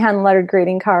see any hand-lettered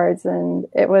greeting cards, and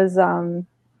it was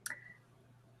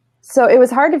so it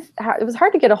was hard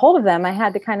to get a hold of them. I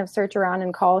had to kind of search around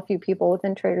and call a few people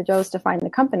within Trader Joe's to find the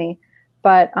company,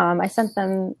 but I sent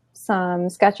them some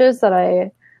sketches that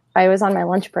I was on my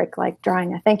lunch break, like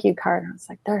drawing a thank you card. I was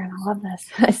like, they're gonna love this.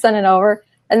 I sent it over,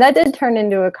 and that did turn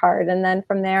into a card. And then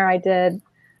from there, I did.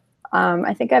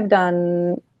 I think I've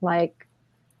done like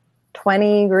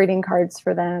 20 greeting cards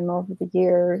for them over the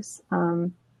years.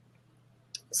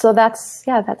 So that's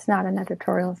not an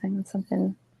editorial thing. It's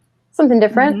something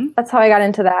different. Mm-hmm. That's how I got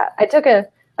into that.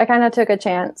 I kind of took a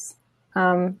chance,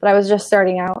 but I was just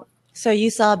starting out. So you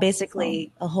saw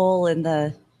basically a hole in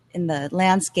the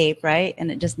landscape, right? And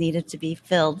it just needed to be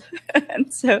filled.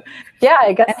 And so, yeah,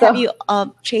 I guess so. Have you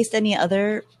chased any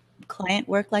other client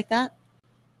work like that?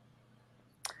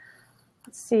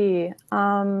 Let's see.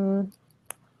 When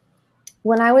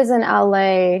I was in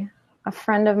LA, a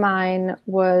friend of mine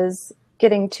was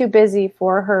getting too busy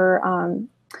for her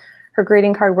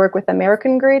greeting card work with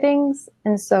American Greetings,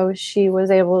 and so she was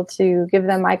able to give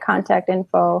them my contact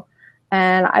info,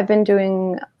 and I've been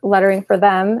doing lettering for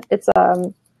them. It's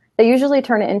they usually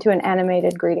turn it into an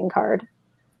animated greeting card,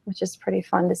 which is pretty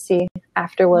fun to see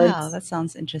afterwards. Wow, that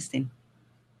sounds interesting.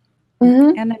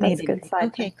 Mm-hmm. Animated. That's a good side.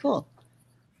 Okay, cool.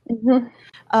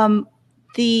 Mm-hmm.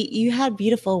 You had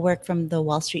beautiful work from the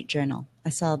Wall Street Journal. I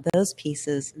saw those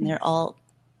pieces, and they're all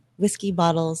whiskey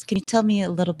bottles. Can you tell me a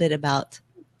little bit about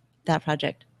that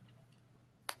project?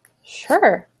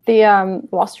 Sure. The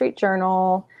Wall Street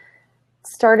Journal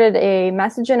started a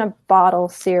message in a bottle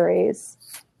series,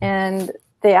 and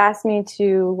they asked me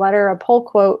to letter a pull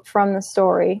quote from the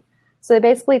story. So they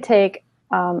basically take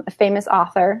a famous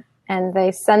author and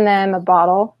they send them a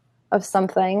bottle of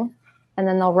something, and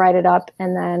then they'll write it up,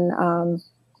 and then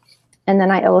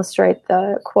I illustrate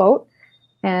the quote.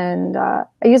 And I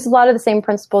use a lot of the same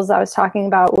principles I was talking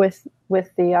about with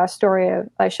the story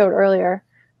I showed earlier.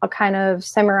 I'll kind of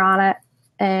simmer on it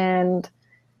and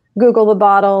Google the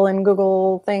bottle and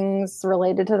Google things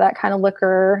related to that kind of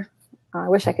liquor. I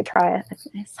wish I could try it.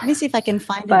 Let me see if I can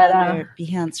find it on your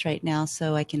Behance right now,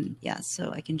 so I can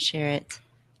share it.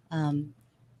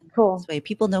 Cool. This way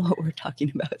people know what we're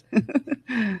talking about.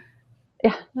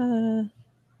 Yeah.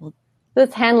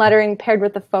 This hand lettering paired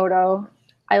with the photo.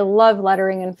 I love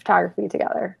lettering and photography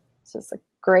together. It's just a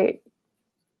great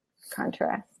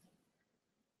contrast.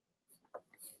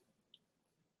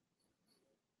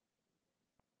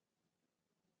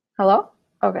 Hello?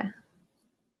 Okay.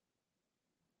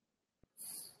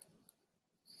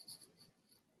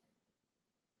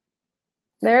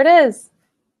 There it is.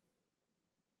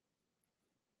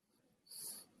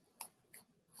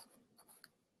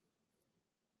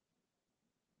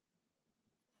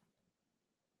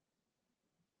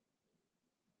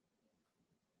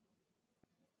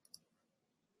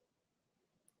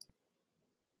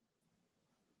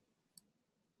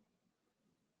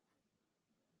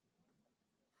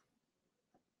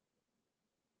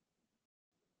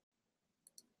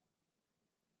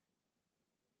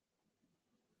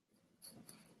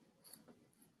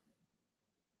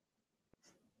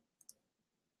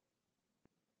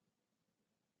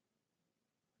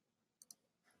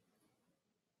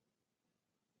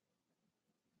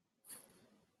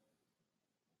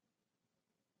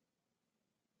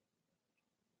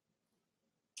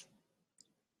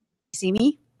 See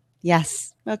me?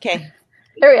 Yes. Okay.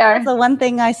 Here we are. That's the one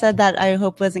thing I said that I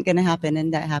hope wasn't going to happen,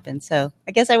 and that happened. So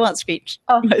I guess I won't screech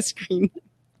my screen.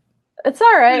 It's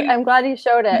all right. I'm glad you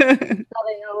showed it. Now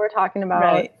they know what we're talking about.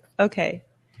 Right. Okay.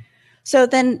 So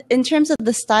then in terms of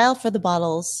the style for the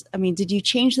bottles, I mean, did you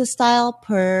change the style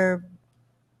per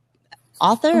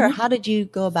author, or how did you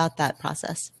go about that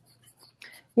process?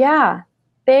 Yeah,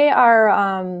 they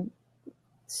are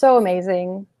so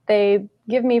amazing. They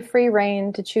give me free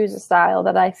rein to choose a style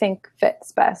that I think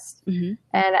fits best. Mm-hmm.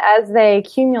 And as they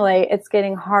accumulate, it's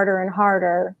getting harder and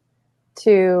harder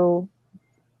to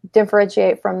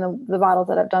differentiate from the bottles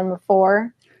that I've done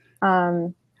before.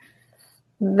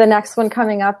 The next one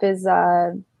coming up is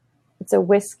it's a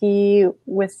whiskey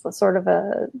with sort of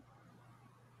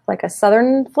like a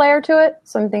southern flair to it.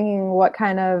 So I'm thinking, what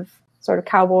kind of sort of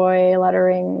cowboy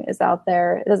lettering is out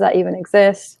there? Does that even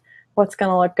exist? What's going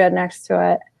to look good next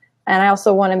to it? And I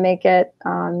also want to make it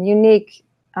unique.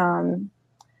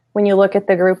 When you look at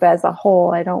the group as a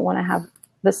whole, I don't want to have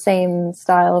the same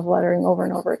style of lettering over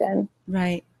and over again.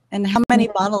 Right. And how many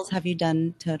bottles have you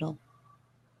done total?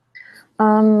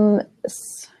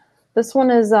 This one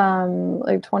is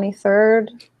like 23rd,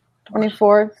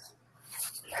 24th.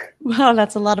 Wow,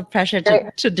 that's a lot of pressure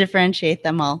to differentiate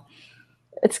them all.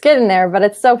 It's getting there, but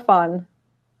it's so fun.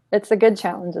 It's a good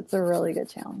challenge. It's a really good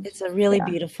challenge. It's a really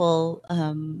beautiful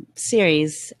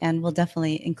series, and we'll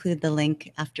definitely include the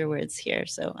link afterwards here.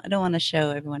 So I don't want to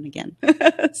show everyone again.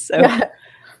 So it's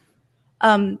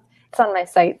on my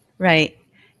site. Right.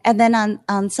 And then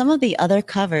on some of the other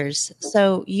covers,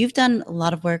 so you've done a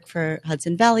lot of work for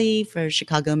Hudson Valley, for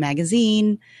Chicago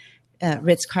Magazine,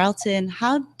 Ritz-Carlton.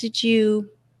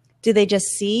 Do they just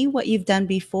see what you've done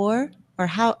before, or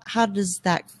how do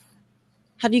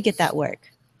you get that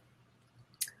work?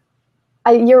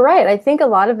 You're right. I think a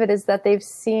lot of it is that they've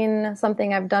seen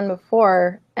something I've done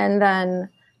before, and then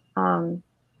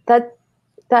that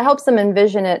helps them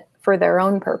envision it for their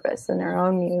own purpose and their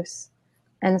own use.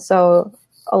 And so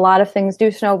a lot of things do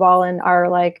snowball and are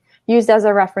like used as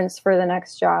a reference for the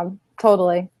next job.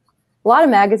 Totally. A lot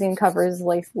of magazine covers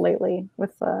lately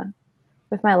with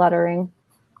my lettering.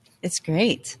 It's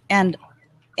great. And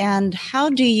how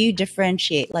do you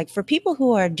differentiate, like for people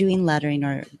who are doing lettering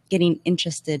or getting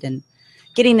interested in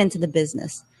getting into the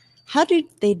business, how do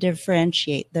they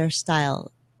differentiate their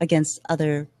style against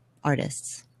other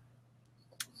artists?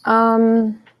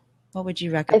 What would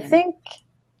you recommend? I think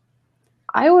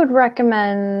I would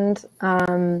recommend,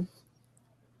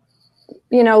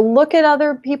 look at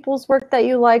other people's work that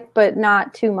you like, but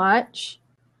not too much.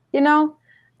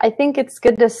 I think it's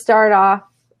good to start off,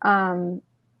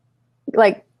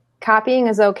 like copying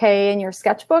is okay in your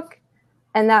sketchbook,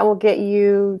 and that will get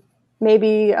you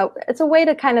it's a way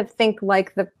to kind of think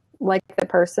like the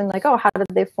person, like, oh, how did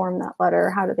they form that letter?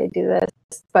 How do they do this?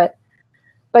 But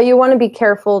you want to be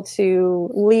careful to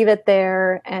leave it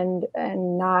there and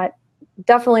not,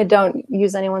 definitely don't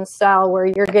use anyone's style where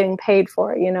you're getting paid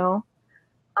for it,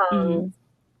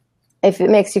 If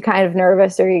it makes you kind of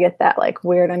nervous or you get that like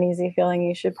weird, uneasy feeling,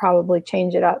 you should probably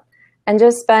change it up and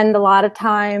just spend a lot of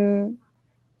time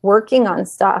working on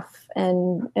stuff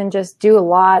and just do a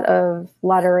lot of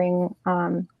lettering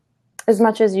as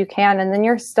much as you can. And then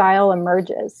your style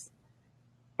emerges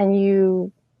and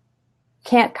you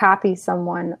can't copy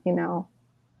someone,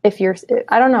 if you're,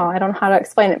 I don't know how to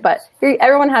explain it, but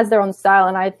everyone has their own style.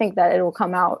 And I think that it will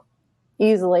come out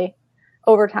easily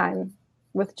over time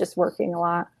with just working a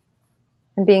lot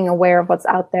and being aware of what's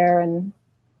out there and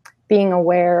being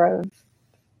aware of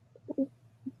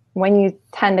when you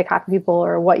tend to copy people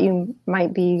or what you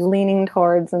might be leaning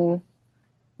towards and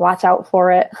watch out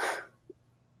for it.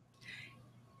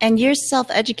 And you're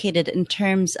self-educated in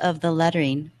terms of the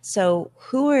lettering. So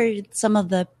who are some of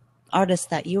the artists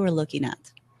that you were looking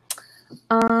at?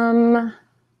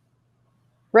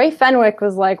 Ray Fenwick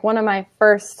was like one of my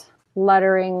first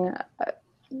lettering.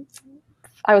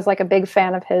 I was like a big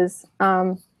fan of his.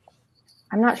 I'm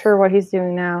not sure what he's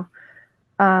doing now.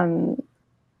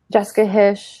 Jessica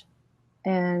Hish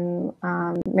and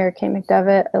Mary Kate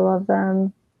McDevitt. I love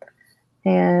them.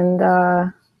 And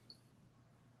I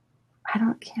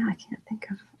can't think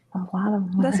of a lot of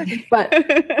them. That's okay.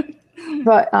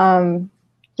 But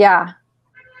yeah.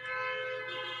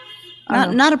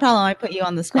 Not a problem. I put you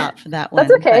on the spot for that one.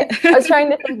 That's okay. I was trying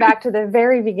to think back to the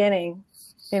very beginning,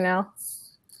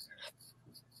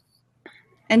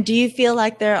 And do you feel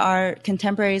like there are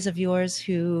contemporaries of yours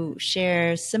who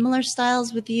share similar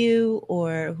styles with you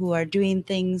or who are doing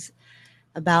things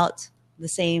about the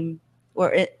same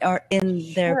or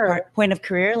in their point of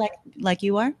career like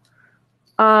you are?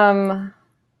 I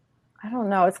don't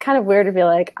know. It's kind of weird to be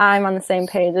like, I'm on the same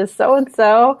page as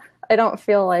so-and-so. I don't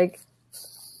feel like,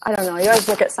 I don't know. You always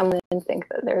look at someone and think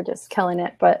that they're just killing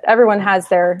it, but everyone has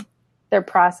their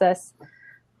process.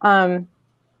 I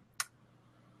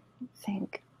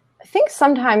think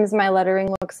sometimes my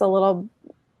lettering looks a little,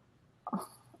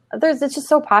 it's just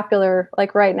so popular,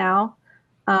 like right now.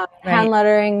 Hand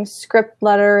lettering, script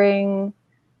lettering,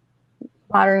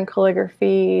 modern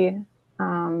calligraphy.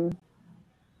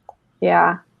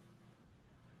 Yeah.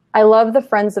 I love the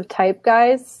Friends of Type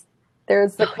guys.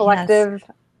 There's the collective.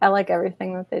 Yes. I like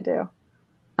everything that they do.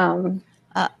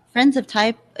 Friends of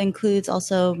Type includes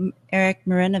also Eric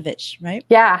Marinovich, right?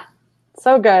 Yeah.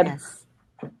 So good.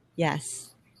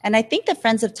 Yes. And I think the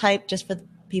Friends of Type, just for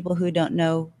people who don't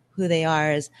know who they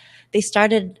are, is they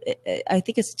started, I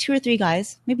think it's 2 or 3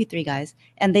 guys, maybe 3 guys,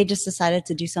 and they just decided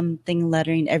to do something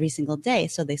lettering every single day.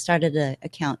 So they started an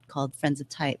account called Friends of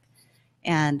Type,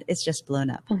 and it's just blown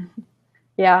up.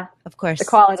 Yeah. Of course, the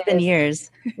quality it's been years.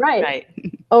 Right. Right.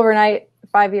 Overnight,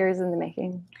 5 years in the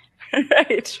making.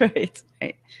 Right.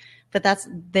 But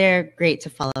they're great to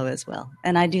follow as well.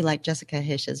 And I do like Jessica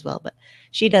Hish as well, but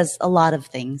she does a lot of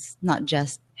things, not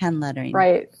just hand lettering.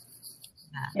 Right.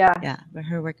 Yeah. Yeah, but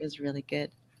her work is really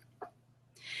good.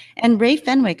 And Ray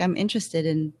Fenwick, I'm interested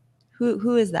in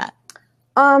who is that?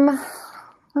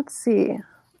 Let's see.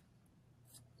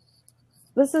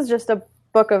 This is just a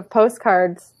book of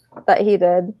postcards that he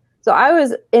did. So I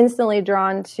was instantly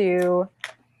drawn to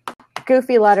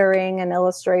goofy lettering and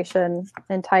illustration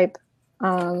and type.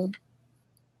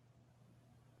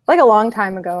 Like a long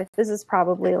time ago. This is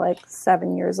probably like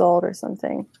 7 years old or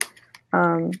something.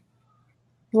 One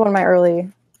of my early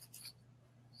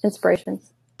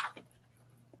inspirations.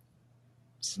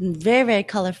 It's very, very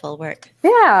colorful work.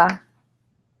 Yeah.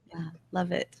 Yeah,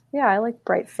 love it. Yeah, I like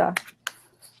bright stuff.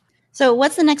 So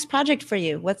what's the next project for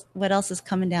you? What else is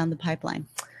coming down the pipeline?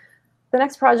 The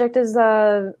next project is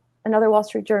another Wall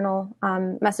Street Journal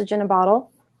message in a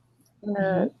bottle.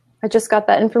 I just got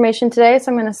that information today,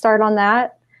 so I'm going to start on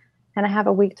that. And I have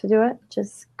a week to do it, which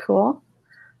is cool.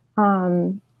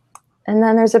 And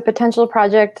then there's a potential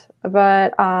project,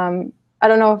 but I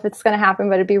don't know if it's going to happen,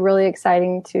 but it'd be really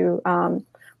exciting to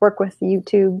work with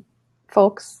YouTube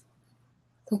folks.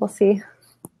 So we'll see.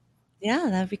 Yeah,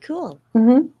 that'd be cool.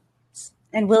 Mm-hmm.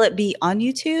 And will it be on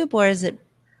YouTube, or is it?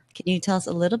 Can you tell us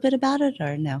a little bit about it,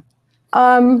 or no?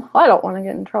 I don't want to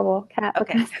get in trouble, Kat.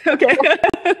 Okay. Okay.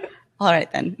 All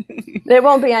right then. It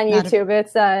won't be on YouTube.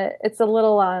 It's a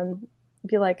little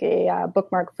be like a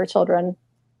bookmark for children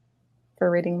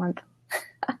for reading month.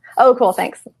 Oh, cool.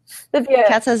 Thanks.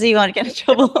 Kat says you want to get in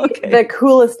trouble. Okay. The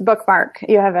coolest bookmark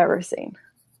you have ever seen.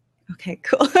 Okay,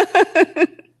 cool.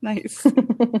 Nice.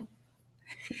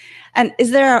 And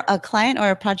is there a client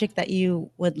or a project that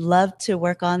you would love to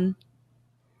work on?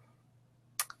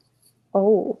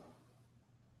 Oh.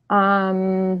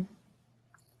 A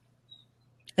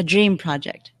dream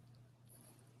project?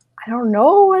 I don't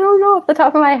know. I don't know off the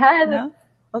top of my head. No?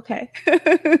 Okay.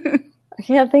 I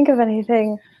can't think of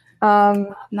anything.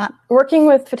 Not working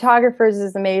with photographers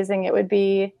is amazing. It would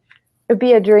be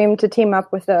a dream to team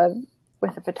up with a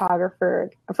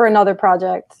photographer for another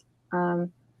project.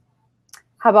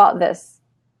 How about this?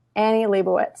 Annie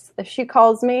Leibovitz. If she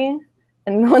calls me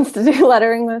and wants to do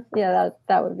lettering with,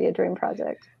 that would be a dream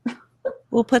project.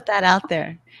 We'll put that out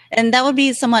there. And that would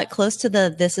be somewhat close to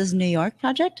the This Is New York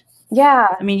project? Yeah.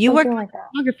 I mean, you worked with a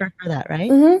photographer for that, right?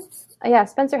 Mm-hmm. Yeah,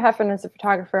 Spencer Heffern was a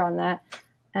photographer on that.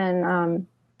 And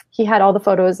he had all the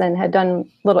photos and had done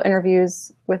little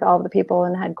interviews with all the people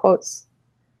and had quotes.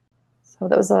 So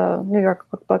that was a New York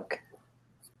lookbook.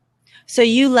 So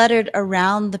you lettered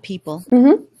around the people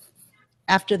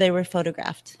after they were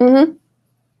photographed. Mm-hmm.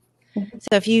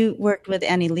 So if you worked with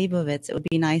Annie Leibovitz, it would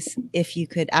be nice if you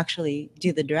could actually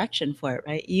do the direction for it,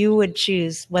 right? You would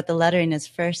choose what the lettering is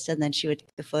first, and then she would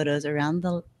take the photos around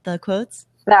the quotes.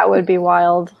 That would be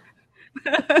wild.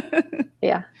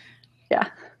 Yeah.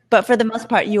 But for the most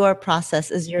part, your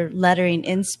process is your lettering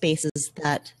in spaces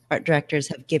that art directors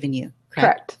have given you,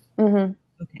 correct? Mm-hmm.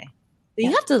 Okay. So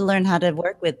you have to learn how to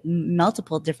work with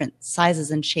multiple different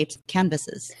sizes and shapes of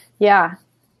canvases. Yeah.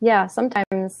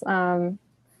 Sometimes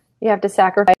you have to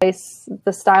sacrifice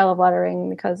the style of lettering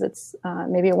because it's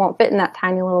maybe it won't fit in that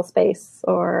tiny little space,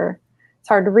 or it's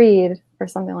hard to read or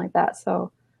something like that.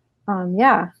 So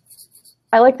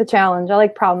I like the challenge. I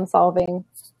like problem solving.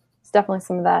 There's definitely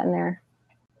some of that in there.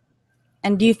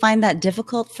 And do you find that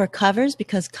difficult for covers?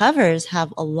 Because covers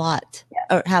have a lot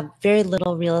or have very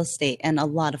little real estate and a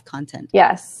lot of content.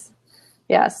 Yes.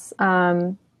 It's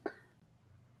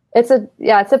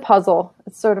a puzzle.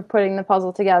 It's sort of putting the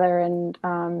puzzle together,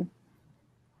 and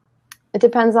it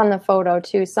depends on the photo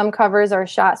too. Some covers are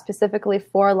shot specifically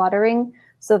for lettering,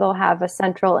 so they'll have a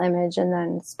central image and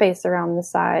then space around the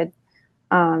side.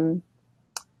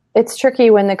 It's tricky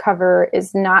when the cover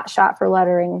is not shot for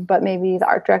lettering, but maybe the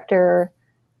art director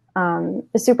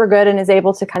is super good and is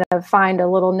able to kind of find a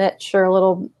little niche or a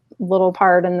little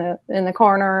part in the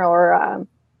corner or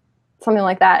something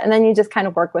like that, and then you just kind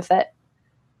of work with it.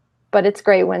 But it's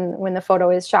great when the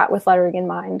photo is shot with lettering in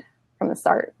mind from the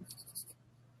start.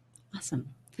 Awesome.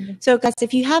 So guys,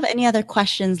 if you have any other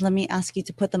questions, let me ask you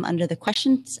to put them under the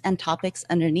questions and topics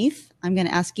underneath. I'm going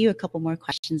to ask you a couple more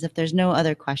questions. If there's no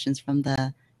other questions from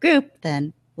the group,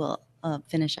 then we'll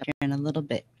finish up here in a little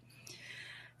bit.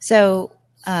 So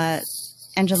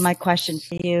Angela, my question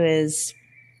for you is,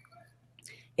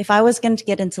 if I was going to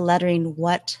get into lettering,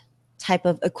 what type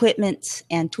of equipment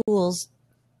and tools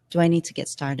do I need to get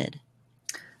started?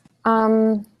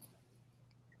 I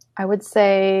would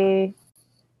say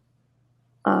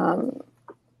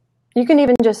you can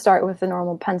even just start with a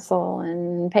normal pencil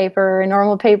and paper.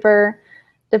 Normal paper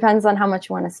depends on how much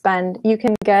you want to spend. You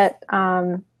can get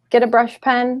a brush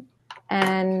pen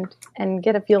and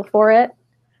get a feel for it.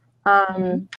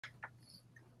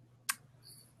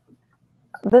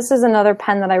 This is another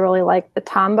pen that I really like, the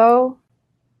Tombow.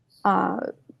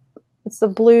 It's the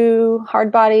blue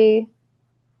hard body.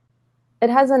 It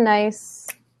has a nice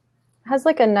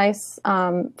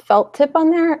felt tip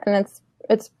on there, and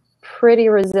it's pretty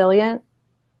resilient.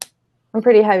 I'm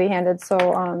pretty heavy-handed,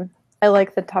 so I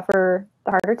like the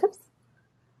harder tips.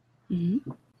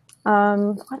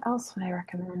 What else would I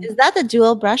recommend? Is that the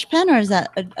dual brush pen, or is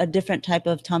that a different type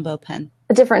of Tombow pen?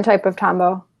 A different type of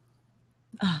Tombow.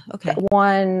 Oh, okay.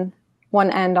 One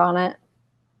end on it.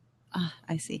 Ah,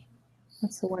 I see.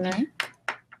 That's the winner. Okay.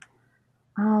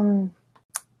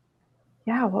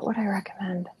 Yeah, what would I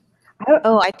recommend?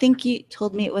 I think you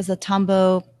told me it was a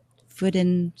Tombow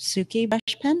Fudensuke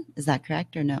brush pen. Is that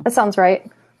correct or no? That sounds right.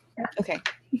 Yeah. Okay.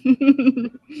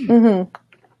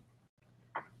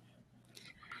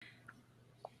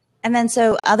 And then,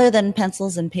 so other than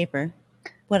pencils and paper,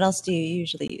 what else do you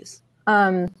usually use?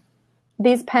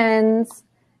 These pens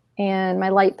and my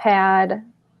light pad,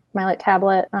 my light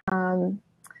tablet, the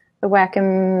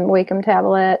Wacom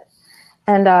tablet,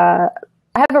 and I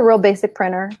have a real basic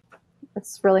printer.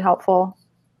 It's really helpful.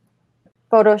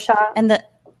 Photoshop. And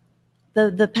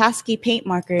the Passkey paint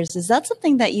markers, is that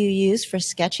something that you use for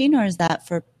sketching, or is that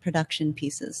for production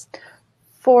pieces?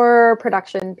 For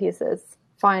production pieces,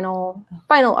 final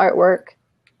artwork.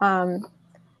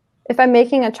 If I'm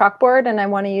making a chalkboard and I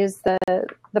want to use the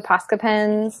Posca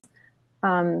pens,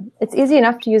 it's easy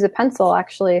enough to use a pencil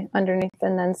actually underneath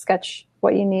and then sketch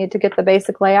what you need to get the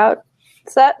basic layout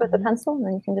set with the pencil, and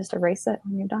then you can just erase it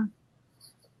when you're done.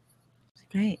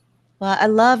 Great. Well, I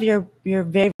love your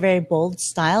very, very bold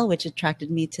style, which attracted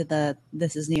me to the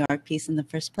This is New York piece in the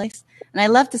first place. And I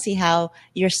love to see how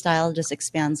your style just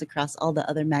expands across all the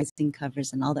other magazine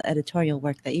covers and all the editorial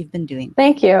work that you've been doing.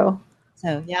 Thank you.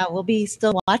 So yeah, we'll be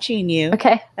still watching you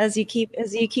as you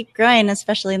keep growing,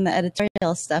 especially in the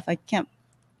editorial stuff. I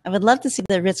would love to see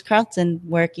the Ritz-Carlton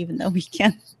work, even though we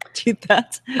can't do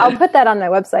that. I'll put that on my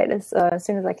website as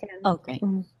soon as I can. Oh, great.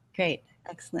 Great.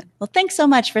 Excellent. Well, thanks so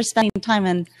much for spending time,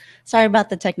 and sorry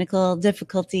about the technical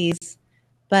difficulties,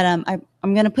 but I'm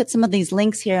going to put some of these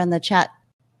links here on the chat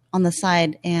on the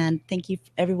side, and thank you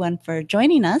everyone for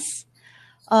joining us.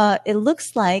 It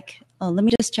looks like, let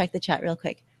me just check the chat real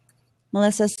quick.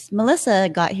 Melissa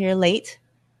got here late,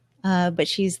 but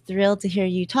she's thrilled to hear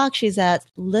you talk. She's at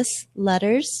List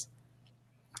Letters,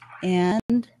 and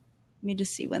let me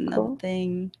just see one other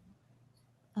thing.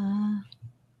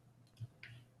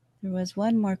 There was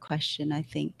one more question, I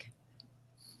think,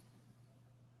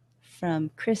 from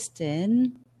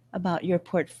Kristen about your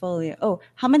portfolio. Oh,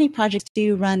 how many projects do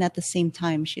you run at the same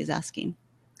time? She's asking.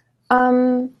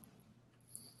 Sometimes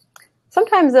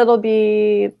it'll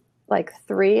be like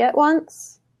 3 at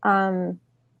once.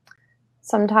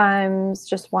 Sometimes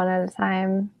just 1 at a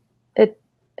time. It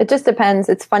just depends.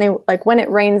 It's funny, like when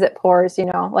it rains, it pours, you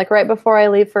know, like right before I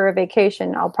leave for a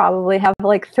vacation, I'll probably have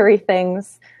like 3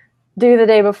 things due the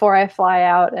day before I fly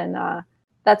out. And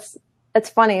it's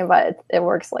funny, but it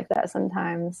works like that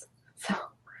sometimes. So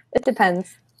it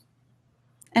depends.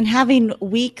 And having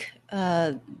week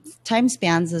time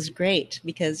spans is great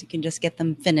because you can just get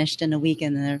them finished in a week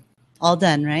and they're all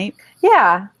done, right?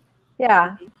 Yeah.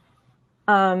 Yeah.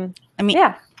 I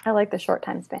like the short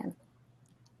time span.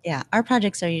 Yeah, our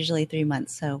projects are usually 3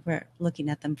 months, so we're looking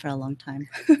at them for a long time.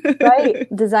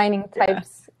 Right, designing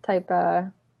type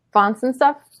fonts and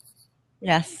stuff.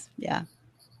 Yes, yeah.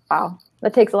 Wow,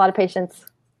 that takes a lot of patience.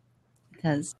 It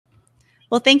does.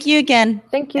 Well, thank you again.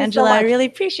 Thank you, Angela. so much. I really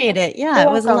appreciate it. Yeah, You're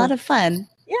it was welcome. a lot of fun.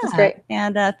 Yeah, that's great.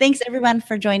 And thanks everyone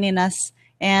for joining us.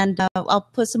 And I'll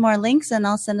put some more links and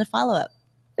I'll send a follow-up.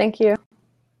 Thank you.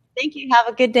 Thank you. Have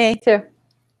a good day. You too.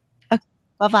 Okay.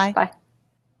 Bye-bye. Bye.